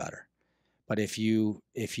things will get better. But if you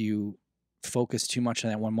focus too much on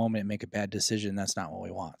that one moment and make a bad decision, that's not what we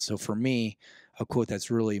want. So for me, a quote that's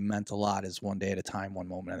really meant a lot is 1 day at a time, 1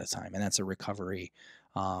 moment at a time. And that's a recovery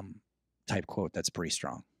type quote that's pretty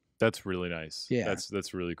strong. That's really nice. Yeah.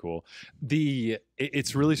 That's really cool.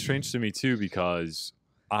 It's really strange to me too, because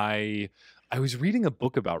I was reading a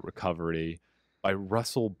book about recovery by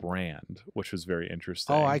Russell Brand, which was very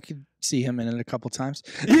interesting. Oh, I could see him in it a couple times.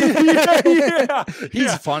 Yeah.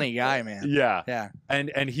 He's a funny guy, man. Yeah.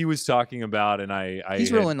 And he was talking about, and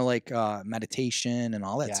he's real into like meditation and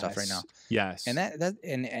all that stuff right now. Yes. And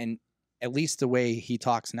and at least the way he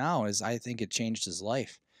talks now is, I think it changed his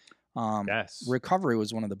life. Recovery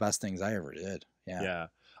was one of the best things I ever did. Yeah.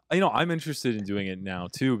 I'm interested in doing it now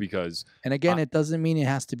too, because, and again, it doesn't mean it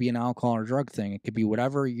has to be an alcohol or drug thing. It could be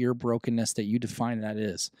whatever your brokenness that you define that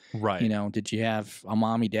is. Right. Did you have a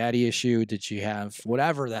mommy daddy issue? Did you have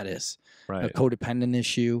whatever that is? Right. A codependent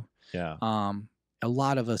issue? Yeah. A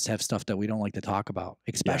lot of us have stuff that we don't like to talk about,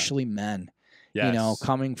 especially men. Yes.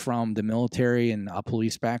 Coming from the military and a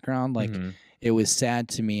police background, like it was sad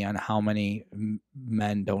to me on how many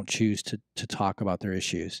men don't choose to talk about their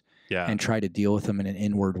issues. Yeah. And try to deal with them in an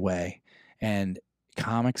inward way. And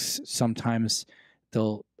comics, sometimes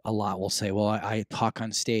a lot will say, well, I talk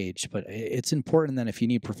on stage, but it's important that if you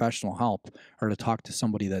need professional help or to talk to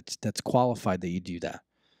somebody that's qualified, that you do that.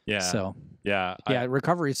 Yeah. So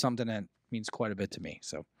recovery is something that means quite a bit to me.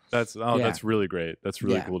 So that's really great. That's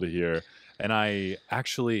really cool to hear. And I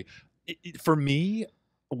actually, for me,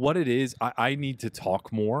 what it is, I need to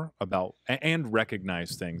talk more about and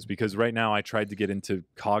recognize things, because right now I tried to get into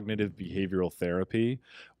cognitive behavioral therapy,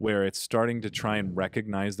 where it's starting to try and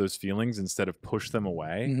recognize those feelings instead of push them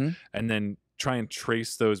away, and then try and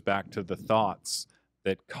trace those back to the thoughts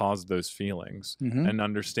that caused those feelings, and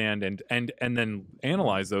understand and then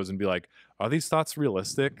analyze those and be like, are these thoughts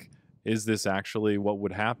realistic? Is this actually what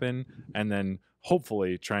would happen? And then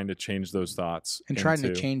hopefully trying to change those thoughts and trying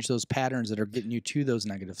to change those patterns that are getting you to those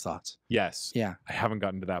negative thoughts. Yes. Yeah. I haven't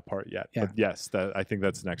gotten to that part yet, but yes, I think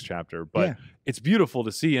that's the next chapter, but it's beautiful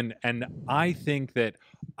to see. And I think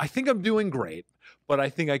I'm doing great, but I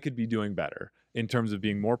think I could be doing better in terms of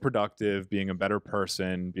being more productive, being a better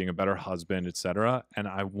person, being a better husband, etc. And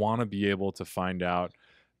I want to be able to find out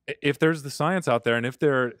if there's the science out there, and if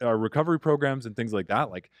there are recovery programs and things like that,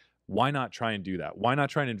 like, why not try and do that? Why not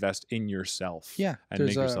try and invest in yourself? Yeah. And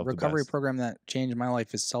there's make yourself a recovery the best? program that changed my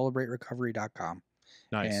life is celebraterecovery.com.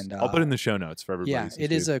 Nice. And I'll put it in the show notes for everybody. Yeah,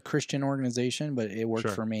 it is a Christian organization, but it worked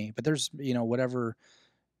for me. But there's, whatever.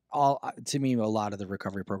 To me, a lot of the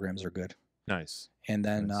recovery programs are good. Nice. And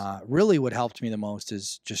then really what helped me the most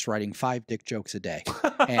is just writing 5 dick jokes a day.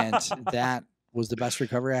 And that was the best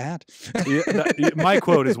recovery I had. My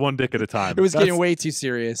quote is 1 dick at a time. It was getting way too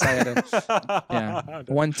serious. I had to,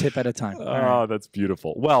 1 tip at a time. Oh, that's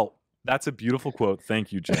beautiful. Well, that's a beautiful quote.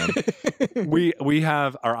 Thank you, Jim.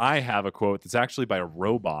 I have a quote that's actually by a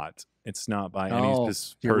robot. It's not by any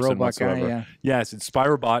person whatsoever. Guy, yeah. Yes, it's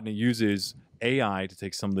Spyrobot, and it uses AI to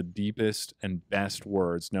take some of the deepest and best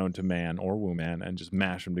words known to man or woman and just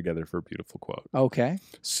mash them together for a beautiful quote. Okay.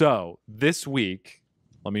 So this week,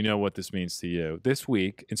 let me know what this means to you. This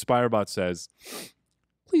week, Inspirebot says,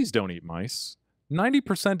 please don't eat mice.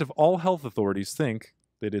 90% of all health authorities think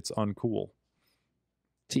that it's uncool.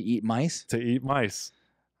 To eat mice? To eat mice.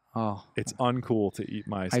 Oh. It's uncool to eat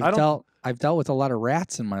mice. I've dealt with a lot of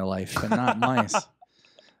rats in my life, but not mice.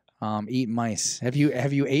 Eat mice. Have you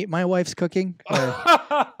ate my wife's cooking?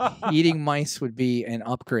 Eating mice would be an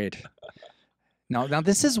upgrade. Now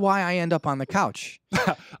this is why I end up on the couch.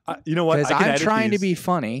 You know what? Because I'm trying to be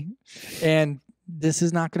funny, and this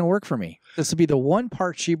is not going to work for me. This will be the one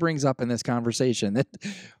part she brings up in this conversation. That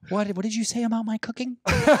what did you say about my cooking?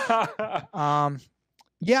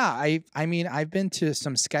 Yeah, I mean, I've been to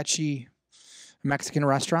some sketchy Mexican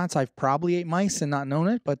restaurants. I've probably ate mice and not known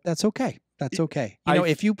it, but that's okay. That's okay.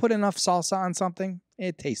 If you put enough salsa on something,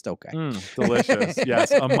 it tastes okay. Delicious.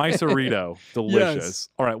 Yes, a mice-arito. Delicious. Yes.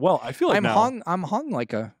 All right. Well, I feel like I'm hung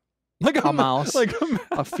like a mouse,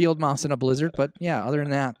 a field mouse in a blizzard. But yeah, other than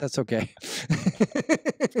that, that's okay.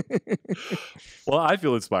 Well, I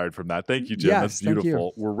feel inspired from that. Thank you, Jim. Yes, that's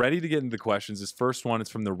beautiful. We're ready to get into the questions. This first one is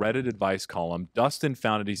from the Reddit advice column. Dustin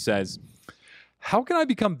found it. He says, how can I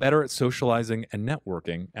become better at socializing and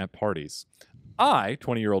networking at parties? I,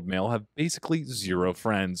 20-year-old male, have basically 0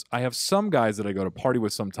 friends. I have some guys that I go to party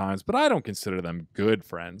with sometimes, but I don't consider them good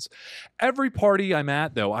friends. Every party I'm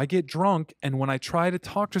at, though, I get drunk, and when I try to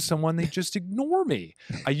talk to someone, they just ignore me.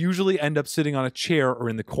 I usually end up sitting on a chair or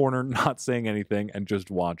in the corner, not saying anything, and just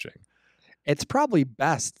watching. It's probably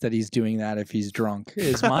best that he's doing that if he's drunk,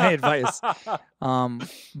 is my advice.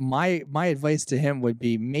 My advice to him would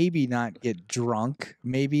be maybe not get drunk.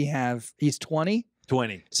 Maybe he's 20.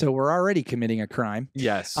 20. So we're already committing a crime.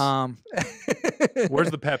 Yes. Where's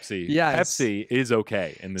the Pepsi? Yes. Pepsi is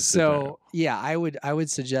okay in this scenario. Yeah, I would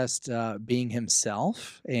suggest being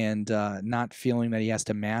himself and not feeling that he has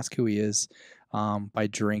to mask who he is by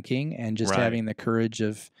drinking and just having the courage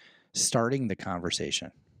of starting the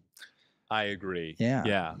conversation. I agree. Yeah.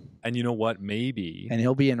 Yeah. And you know what? Maybe. And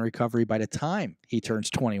he'll be in recovery by the time he turns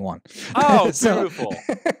 21. Oh, beautiful.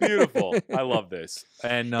 Beautiful. I love this.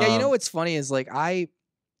 And yeah, you know what's funny is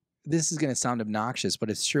this is going to sound obnoxious, but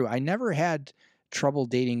it's true. I never had trouble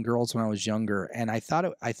dating girls when I was younger. And I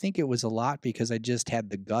think it was a lot because I just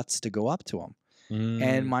had the guts to go up to them.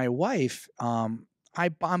 And my wife, I'm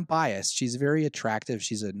biased. She's very attractive.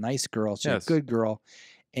 She's a nice girl. She's a good girl.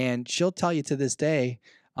 And she'll tell you to this day,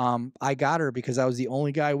 I got her because I was the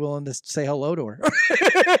only guy willing to say hello to her.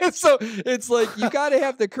 So it's like, you got to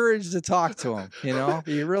have the courage to talk to him.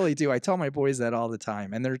 You really do. I tell my boys that all the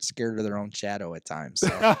time, and they're scared of their own shadow at times.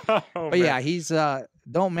 So. But yeah, he's,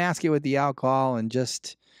 don't mask it with the alcohol and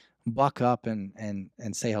just buck up and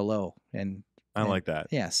say hello. And I like that.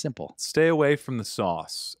 Yeah, simple. Stay away from the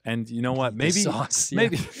sauce. And you know what? Maybe sauce,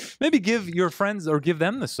 maybe give your friends or give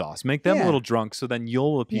them the sauce. Make them a little drunk so then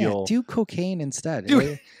you'll appeal. Yeah, do cocaine instead.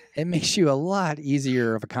 It makes you a lot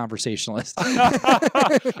easier of a conversationalist.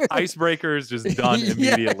 Icebreakers just done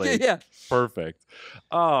immediately. Yeah. Perfect.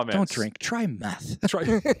 Oh man. Don't drink. Try meth.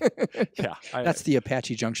 Yeah. That's the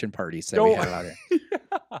Apache Junction parties that we have out here.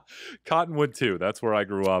 Yeah. Cottonwood too. That's where I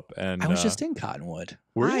grew up. And I was just in Cottonwood.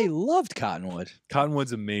 I loved Cottonwood.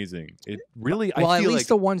 Cottonwood's amazing. It really. Well, at least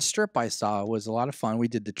the one strip I saw was a lot of fun. We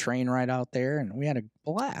did the train ride out there, and we had a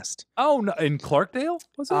blast. Oh, no, in Clarkdale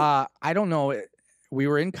was it? I don't know. We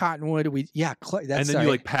were in Cottonwood. And then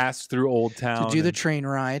you passed through Old Town to do the train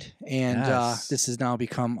ride, and this has now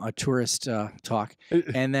become a tourist talk.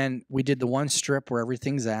 And then we did the one strip where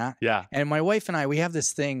everything's at. Yeah. And my wife and I, we have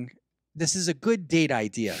this thing. This is a good date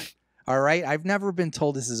idea. All right. I've never been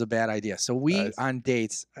told this is a bad idea. So on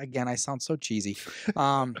dates, again, I sound so cheesy.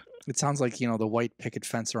 It sounds like, the white picket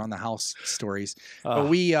fence around the house stories. But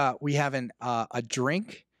we have a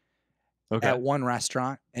drink at one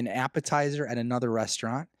restaurant, an appetizer at another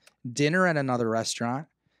restaurant, dinner at another restaurant,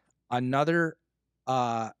 another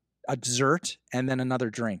a dessert, and then another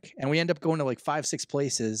drink. And we end up going to 5-6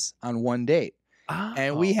 places on one date.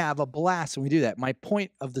 And we have a blast when we do that. My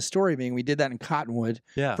point of the story being we did that in Cottonwood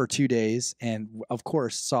for 2 days and, of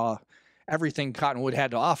course, saw everything Cottonwood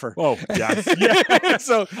had to offer. Oh, yes. Yeah.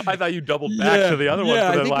 So I thought you doubled back to the other one for the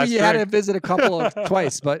I think last we had to visit a couple of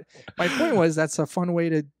twice. But my point was that's a fun way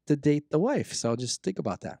to date the wife. So just think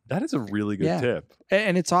about that. That is a really good tip.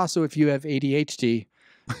 And it's also if you have ADHD,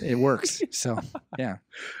 it works. So, yeah.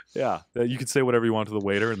 Yeah. You can say whatever you want to the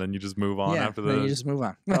waiter and then you just move on after then you just move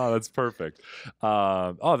on. Oh, that's perfect.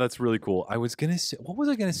 That's really cool. I was going to say, what was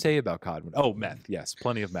I going to say about Codman? Oh, meth. Yes.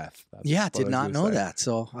 Plenty of meth. Did not know that.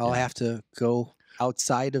 So I'll have to go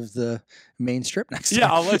outside of the main strip next time.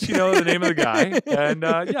 Yeah, I'll let you know the name of the guy. And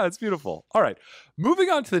it's beautiful. All right.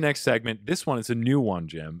 Moving on to the next segment. This one is a new one,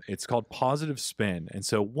 Jim. It's called Positive Spin. And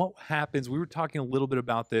so what happens, we were talking a little bit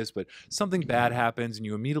about this, but something bad happens and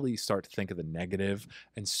you immediately start to think of the negative.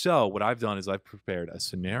 And so what I've done is I've prepared a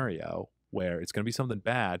scenario where it's going to be something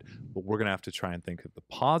bad, but we're going to have to try and think of the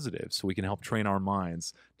positive so we can help train our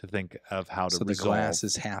minds to think of how to resolve. So the glass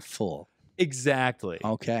is half full. Exactly.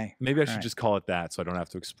 Okay. Maybe I should just call it that so I don't have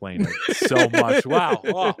to explain it so much.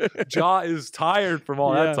 Wow. Jaw is tired from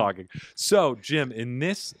all that talking. So, Jim, in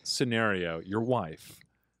this scenario, your wife,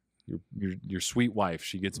 your sweet wife,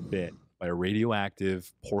 she gets bit by a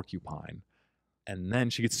radioactive porcupine, and then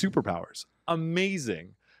she gets superpowers.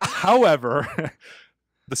 Amazing. However,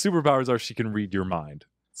 the superpowers are she can read your mind.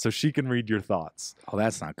 So she can read your thoughts. Oh,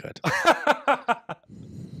 that's not good.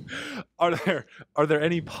 Are there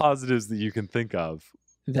any positives that you can think of?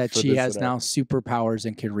 That she has now superpowers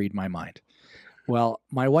and can read my mind. Well,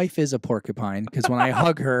 my wife is a porcupine because when I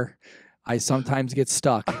hug her, I sometimes get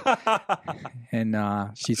stuck. And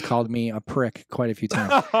she's called me a prick quite a few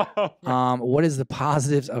times. What is the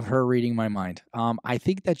positives of her reading my mind? I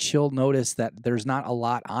think that she'll notice that there's not a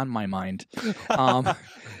lot on my mind.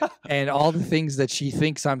 And all the things that she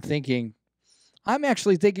thinks I'm thinking, I'm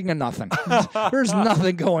actually thinking of nothing. There's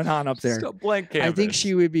nothing going on up there. Still blank canvas. I think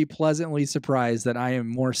she would be pleasantly surprised that I am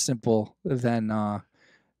more simple than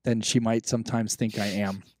she might sometimes think I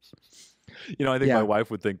am. You know, I think my wife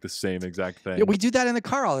would think the same exact thing. Yeah, we do that in the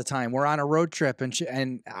car all the time. We're on a road trip,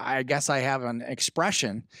 and I guess I have an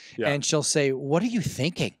expression, and she'll say, "What are you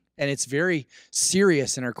thinking?" And it's very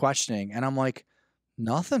serious in her questioning, and I'm like,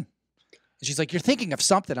 "Nothing." And she's like, "You're thinking of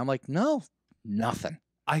something." I'm like, "No, nothing."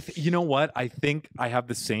 You know what? I think I have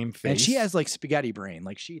the same face. And she has like spaghetti brain.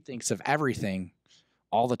 Like she thinks of everything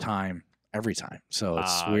all the time, every time. So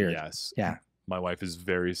it's weird. Yes. Yeah. My wife is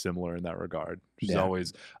very similar in that regard. She's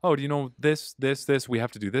always, oh, do you know this? We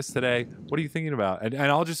have to do this today. What are you thinking about? And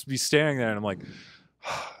I'll just be staring there and I'm like,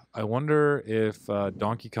 I wonder if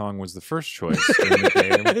Donkey Kong was the first choice in the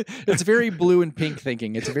game. It's very blue and pink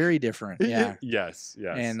thinking. It's very different. Yeah. Yes.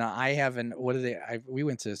 And I haven't, we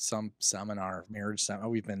went to some seminar, marriage seminar.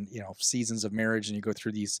 We've been, seasons of marriage and you go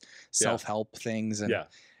through these self-help things. And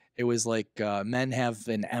it was like men have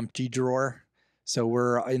an empty drawer. So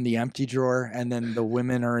we're in the empty drawer and then the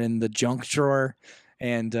women are in the junk drawer.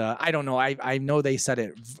 And I don't know. I know they said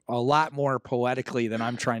it a lot more poetically than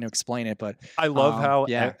I'm trying to explain it. But I love how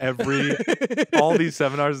all these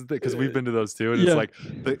seminars, because we've been to those too. And it's like,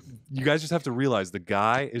 you guys just have to realize the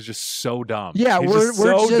guy is just so dumb. Yeah, we're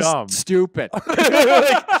just dumb. Stupid.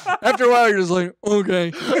 After a while, you're just like,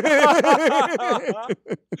 okay.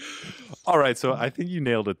 All right. So I think you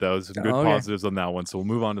nailed it, though. Some good positives on that one. So we'll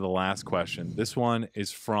move on to the last question. This one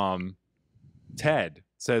is from Ted. It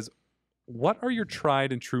says, what are your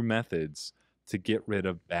tried and true methods to get rid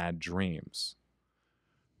of bad dreams?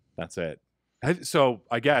 That's it. So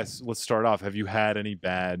I guess let's start off. Have you had any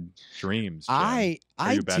bad dreams, Jim? I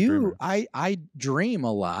do. I dream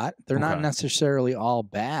a lot. They're not necessarily all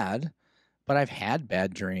bad, but I've had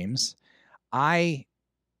bad dreams. Are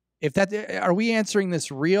we answering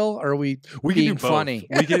this real or are we being funny?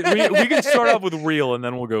 We can start off with real and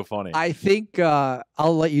then we'll go funny. I think I'll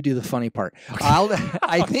let you do the funny part.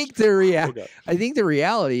 I think the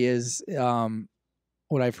reality is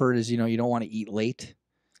what I've heard is you don't want to eat late.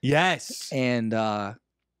 Yes. And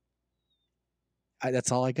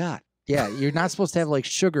that's all I got. Yeah, you're not supposed to have like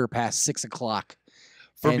sugar past 6 o'clock.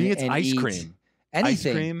 For me, it's ice cream.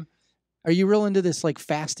 Anything. Ice cream. Are you real into this like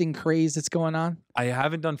fasting craze that's going on? I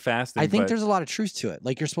haven't done fasting. I think there's a lot of truth to it.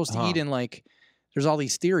 Like you're supposed to eat in there's all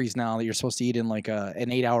these theories now that you're supposed to eat in like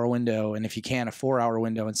an 8-hour window. And if you can, a 4-hour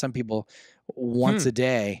window. And some people once a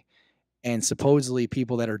day. And supposedly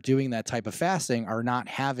people that are doing that type of fasting are not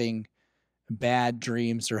having bad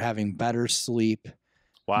dreams or having better sleep,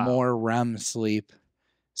 more REM sleep.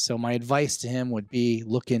 So my advice to him would be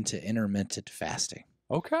look into intermittent fasting.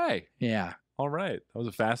 Okay. Yeah. All right. That was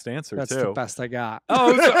a fast answer, That's too. the best I got.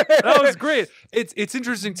 Oh, that was great. It's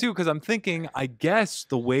interesting, too, because I'm thinking, I guess,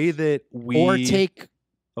 the way that we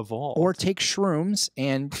evolved. Or take shrooms,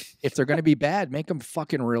 and if they're going to be bad, make them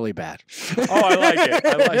fucking really bad. Oh, I like it.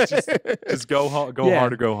 I like just go hard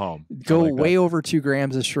or go home. Go like way over 2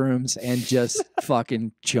 grams of shrooms and just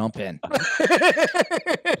fucking jump in.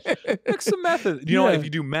 Mix some meth. You know, if you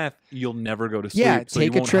do meth, you'll never go to sleep. Yeah, so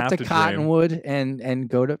take you a trip to Cottonwood and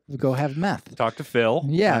go have meth. Talk to Phil.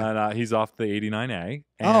 Yeah, and, he's off the 89A.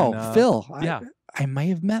 And, Phil. Yeah, I might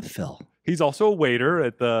have met Phil. He's also a waiter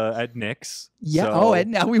at Nick's. Yeah. So.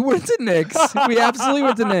 And now we went to Nick's. We absolutely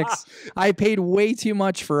went to Nick's. I paid way too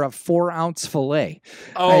much for a 4-ounce fillet.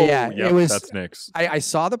 Oh, yeah. It was. That's Nick's. I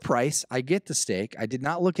saw the price. I get the steak. I did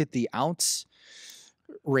not look at the ounce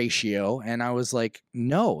ratio, and I was like,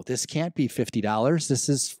 no, this can't be $50. This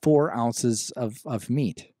is 4 ounces of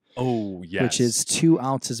meat. Oh, yes. Which is 2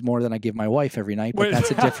 ounces more than I give my wife every night, but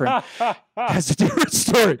that's a different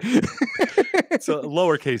story. It's a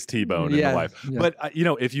lowercase T-bone in the life. Yeah. But,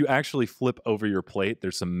 if you actually flip over your plate,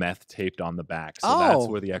 there's some meth taped on the back. So that's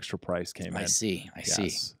where the extra price came in. I see.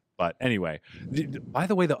 But anyway, by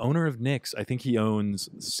the way, the owner of Nick's, I think he owns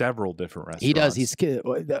several different restaurants. He does. He's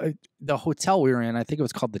the hotel we were in. I think it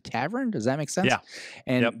was called the Tavern. Does that make sense? Yeah.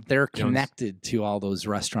 And they're connected to all those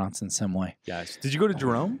restaurants in some way. Yes. Did you go to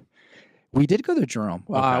Jerome? We did go to Jerome.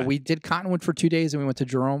 Okay. We did Cottonwood for 2 days, and we went to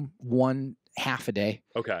Jerome half a day.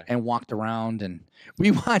 Okay. And walked around, and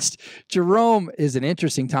we watched. Jerome is an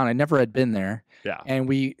interesting town. I never had been there. Yeah. And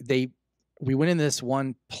we went in this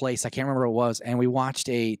one place, I can't remember what it was, and we watched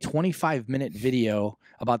a 25-minute video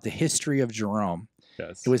about the history of Jerome.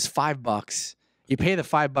 Yes. It was $5. You pay the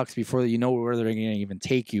 $5 before you know where they're going to even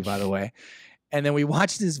take you, by the way. And then we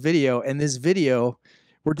watched this video, and this video,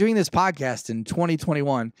 we're doing this podcast in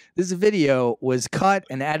 2021. This video was cut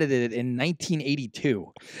and edited in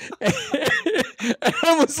 1982. And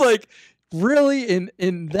I was like, really,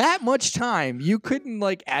 in that much time, you couldn't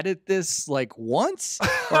like edit this like once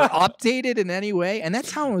or update it in any way? And that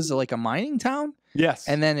town was like a mining town. Yes.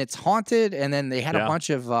 And then it's haunted, and then they had a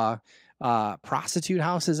bunch of prostitute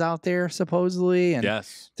houses out there supposedly. And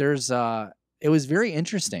there's it was very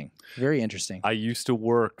interesting. Very interesting. I used to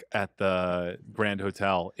work at the Grand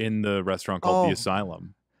Hotel in the restaurant called The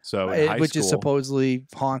Asylum. So which is supposedly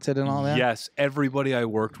haunted and all that? Yes. Everybody I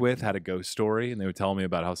worked with had a ghost story, and they would tell me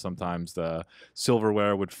about how sometimes the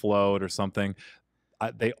silverware would float or something.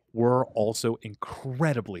 They were also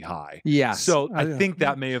incredibly high. Yeah. So I think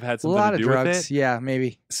that may have had something to do drugs. with it. Yeah,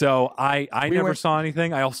 maybe. So I never saw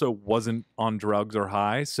anything. I also wasn't on drugs or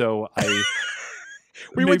high. So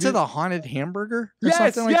we went to the haunted hamburger or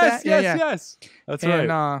something like that. Yes. That's right.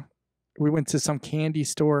 And we went to some candy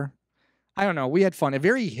store. I don't know. We had fun. A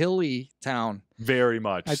very hilly town. Very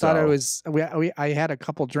much. I thought it was. I had a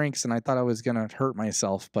couple drinks and I thought I was gonna hurt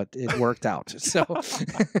myself, but it worked out. So,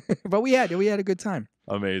 but we had a good time.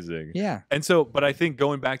 Amazing. Yeah. And so, but I think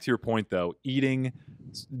going back to your point though,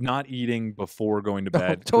 not eating before going to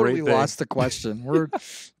bed. Totally lost the question. We're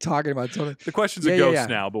talking about the question's a ghost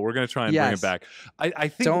now, but we're gonna try and bring it back. I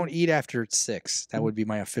think don't eat after 6. That would be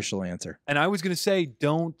my official answer. And I was gonna say,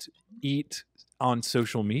 don't eat on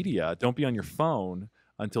social media. Don't be on your phone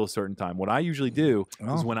until a certain time. What I usually do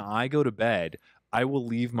is when I go to bed, I will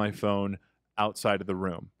leave my phone outside of the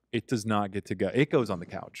room. It does not get to go. It goes on the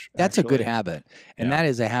couch. That's a good habit. And that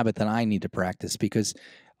is a habit that I need to practice because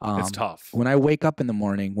it's tough. When I wake up in the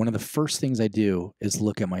morning, one of the first things I do is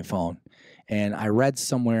look at my phone. And I read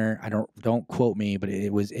somewhere, don't quote me, but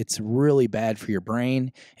it's really bad for your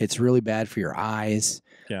brain. It's really bad for your eyes.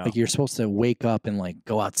 Yeah. Like you're supposed to wake up and like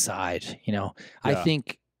go outside, I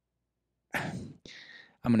think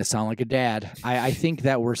I'm going to sound like a dad. I think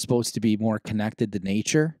that we're supposed to be more connected to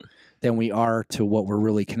nature than we are to what we're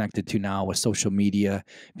really connected to now with social media,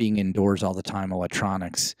 being indoors all the time,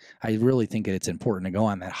 electronics. I really think that it's important to go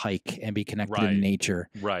on that hike and be connected in nature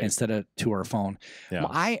instead of to our phone.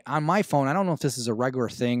 Yeah. On my phone, I don't know if this is a regular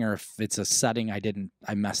thing or if it's a setting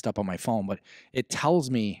I messed up on my phone, but it tells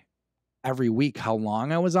me every week how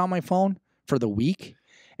long I was on my phone for the week.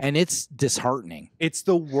 And it's disheartening. It's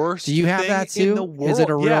the worst. Do you have that too? In the world. Is it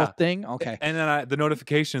a real thing? Okay. And then the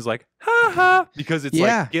notification is like, ha ha, because it's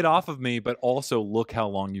like, get off of me, but also look how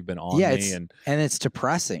long you've been on me. And it's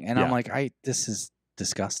depressing. And I'm like, this is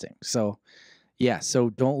disgusting. So, so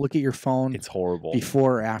don't look at your phone. It's horrible.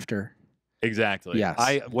 Before or after. Exactly.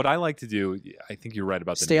 Yes. What I like to do, I think you're right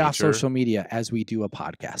about the Stay off nature. social media as we do a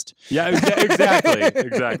podcast. Yeah, exactly.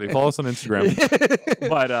 Exactly. Follow us on Instagram.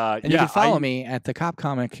 But and you can follow me at the Cop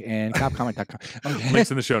Comic and copcomic.com. Okay. Links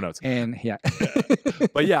in the show notes. And yeah.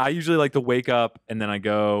 But yeah, I usually like to wake up and then I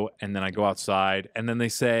go outside, and then they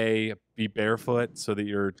say be barefoot so that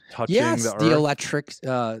you're touching the earth. The electric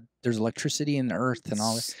there's electricity in the earth and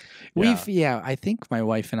all that. I think my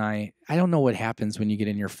wife and I don't know what happens when you get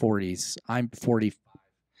in your 40s. I'm 40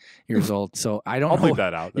 years old, so I don't I'll know. leave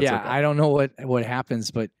that out. That's okay. I don't know what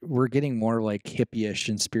happens, but we're getting more like hippie-ish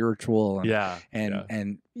and spiritual. And,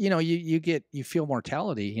 and you know, you feel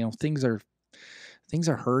mortality. You know, things are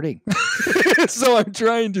hurting. So I'm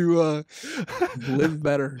trying to live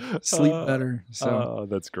better, sleep better. So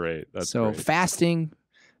that's great. Great. Fasting,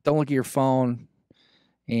 don't look at your phone,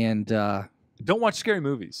 and don't watch scary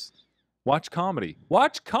movies. Watch comedy.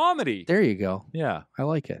 Watch comedy. There you go. Yeah. I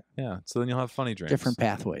like it. Yeah. So then you'll have funny dreams. Different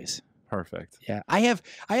pathways. Perfect. Yeah. I have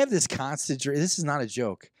this constant dream. This is not a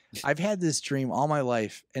joke. I've had this dream all my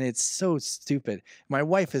life, and it's so stupid. My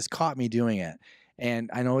wife has caught me doing it.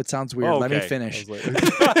 And I know it sounds weird. Let me finish.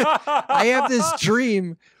 I have this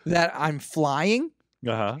dream that I'm flying,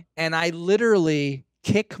 and I literally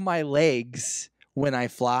kick my legs when I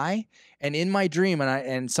fly. And in my dream,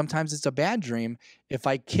 and sometimes it's a bad dream, if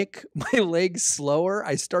I kick my legs slower,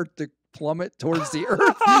 I start to plummet towards the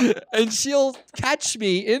earth, and she'll catch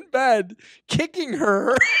me in bed kicking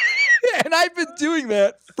her. And I've been doing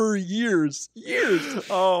that for years.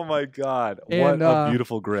 Oh my God. What a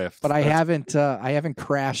beautiful grift. But I haven't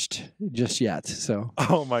crashed just yet. So.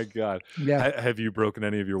 Oh my God. Yeah. Have you broken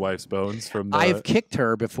any of your wife's bones from I've kicked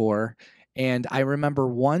her before. And I remember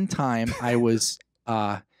one time I was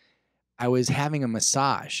having a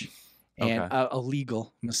massage, and a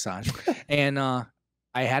legal massage. And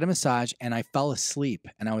I had a massage and I fell asleep,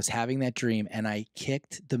 and I was having that dream, and I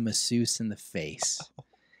kicked the masseuse in the face.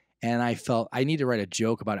 And I need to write a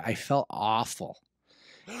joke about it. I felt awful.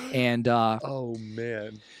 And oh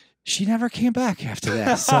man, she never came back after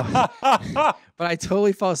that. So, but I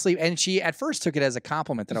totally fell asleep. And she at first took it as a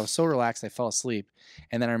compliment that I was so relaxed I fell asleep.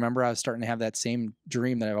 And then I remember I was starting to have that same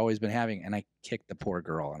dream that I've always been having, and I kicked the poor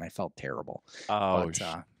girl, and I felt terrible. Oh,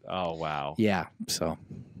 oh wow. Yeah. So.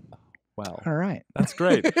 Well. All right. That's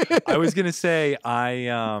great. I was gonna say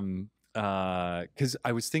because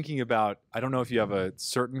I was thinking about, I don't know if you have a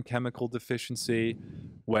certain chemical deficiency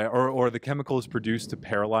where, or the chemical is produced to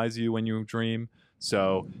paralyze you when you dream.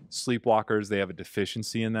 So sleepwalkers, they have a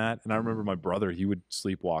deficiency in that. And I remember my brother, he would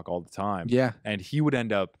sleepwalk all the time. Yeah. And he would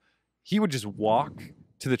just walk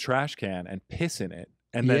to the trash can and piss in it,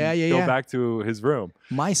 and then go back to his room.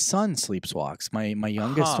 My son sleepwalks, my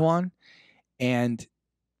youngest one. And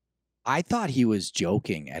I thought he was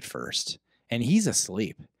joking at first, and he's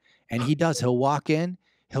asleep. And he'll walk in,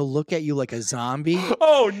 he'll look at you like a zombie.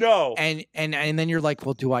 Oh no. And then you're like,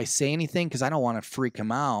 well, do I say anything? Because I don't want to freak him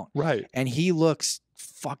out. Right. And he looks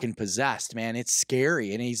fucking possessed, man. It's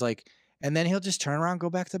scary. And he's like, and then he'll just turn around and go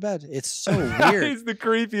back to bed. It's so weird. It's the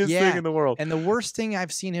creepiest thing in the world. And the worst thing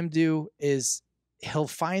I've seen him do is he'll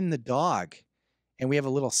find the dog. And we have a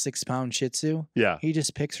little 6-pound Shih Tzu. Yeah. He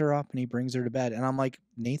just picks her up and he brings her to bed. And I'm like,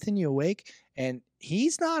 Nathan, you awake? And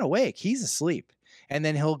he's not awake. He's asleep. And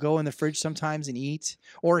then he'll go in the fridge sometimes and eat,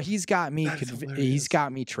 or he's got me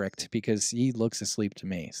tricked because he looks asleep to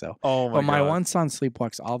me. So, but my one son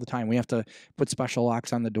sleepwalks all the time. We have to put special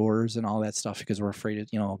locks on the doors and all that stuff because we're afraid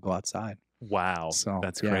to, go outside. Wow, so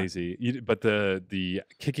that's crazy. But the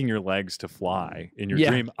kicking your legs to fly in your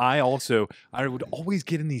dream, I would always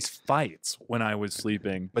get in these fights when I was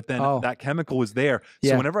sleeping. But then that chemical was there,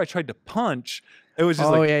 so whenever I tried to punch, it was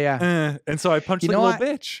just and so I punched like a little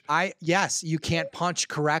bitch. Yes, you can't punch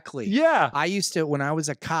correctly. Yeah, I used to when I was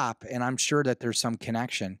a cop, and I'm sure that there's some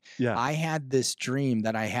connection. Yeah, I had this dream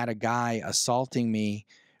that I had a guy assaulting me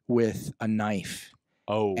with a knife.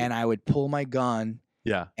 Oh, and I would pull my gun.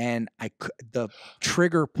 Yeah. And the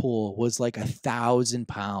trigger pull was like 1,000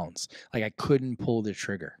 pounds. Like I couldn't pull the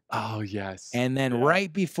trigger. Oh, yes. And then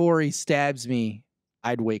right before he stabs me,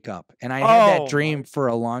 I'd wake up. And I had that dream for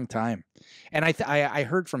a long time. And I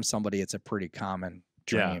heard from somebody it's a pretty common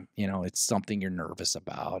dream. Yeah. It's something you're nervous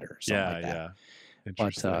about or something like that. Yeah.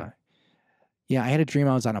 Interesting. But I had a dream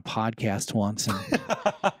I was on a podcast once,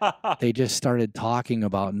 and they just started talking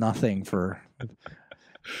about nothing for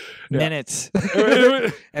minutes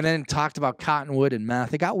and then talked about cottonwood and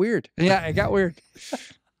meth. It got weird. Yeah, it got weird.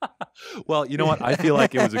 Well, you know what? I feel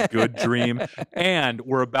like it was a good dream, and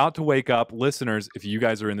we're about to wake up. Listeners, if you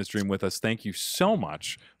guys are in this dream with us, thank you so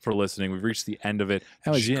much for listening. We've reached the end of it.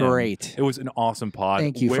 That was Jim, great. It was an awesome pod.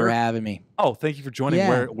 Thank you for having me. Oh, thank you for joining.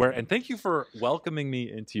 Yeah. And thank you for welcoming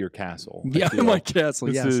me into your castle. Yeah, my castle.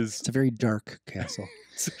 This Yes, is- it's a very dark castle.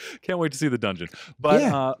 Can't wait to see the dungeon. But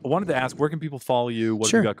Yeah. I wanted to ask, where can people follow you? What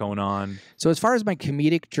Sure. have you got going on? So as far as my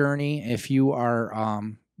comedic journey, if you are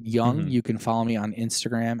young, Mhm. you can follow me on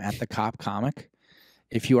Instagram at the Cop Comic.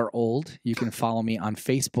 If you are old, you can follow me on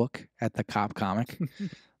Facebook at the Cop Comic.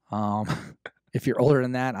 If you're older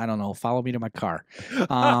than that, I don't know. Follow me to my car.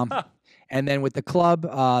 And then with the club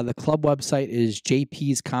website is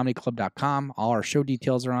jpscomedyclub.com. All our show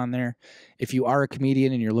details are on there. If you are a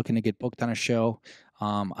comedian and you're looking to get booked on a show,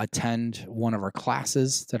 attend one of our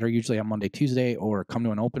classes that are usually on Monday, Tuesday, or come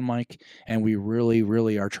to an open mic. And we really,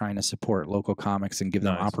 really are trying to support local comics and give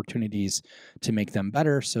them opportunities to make them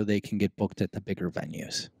better so they can get booked at the bigger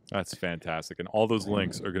venues. That's fantastic. And all those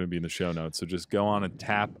links are going to be in the show notes. So just go on and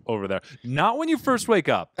tap over there. Not when you first wake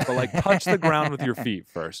up, but like touch the ground with your feet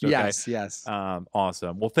first. Okay? Yes.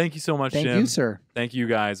 Awesome. Well, thank you so much, Thank Jim. you, sir. Thank you,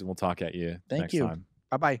 guys. And we'll talk at you Thank next you. time.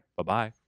 Bye-bye. Bye-bye.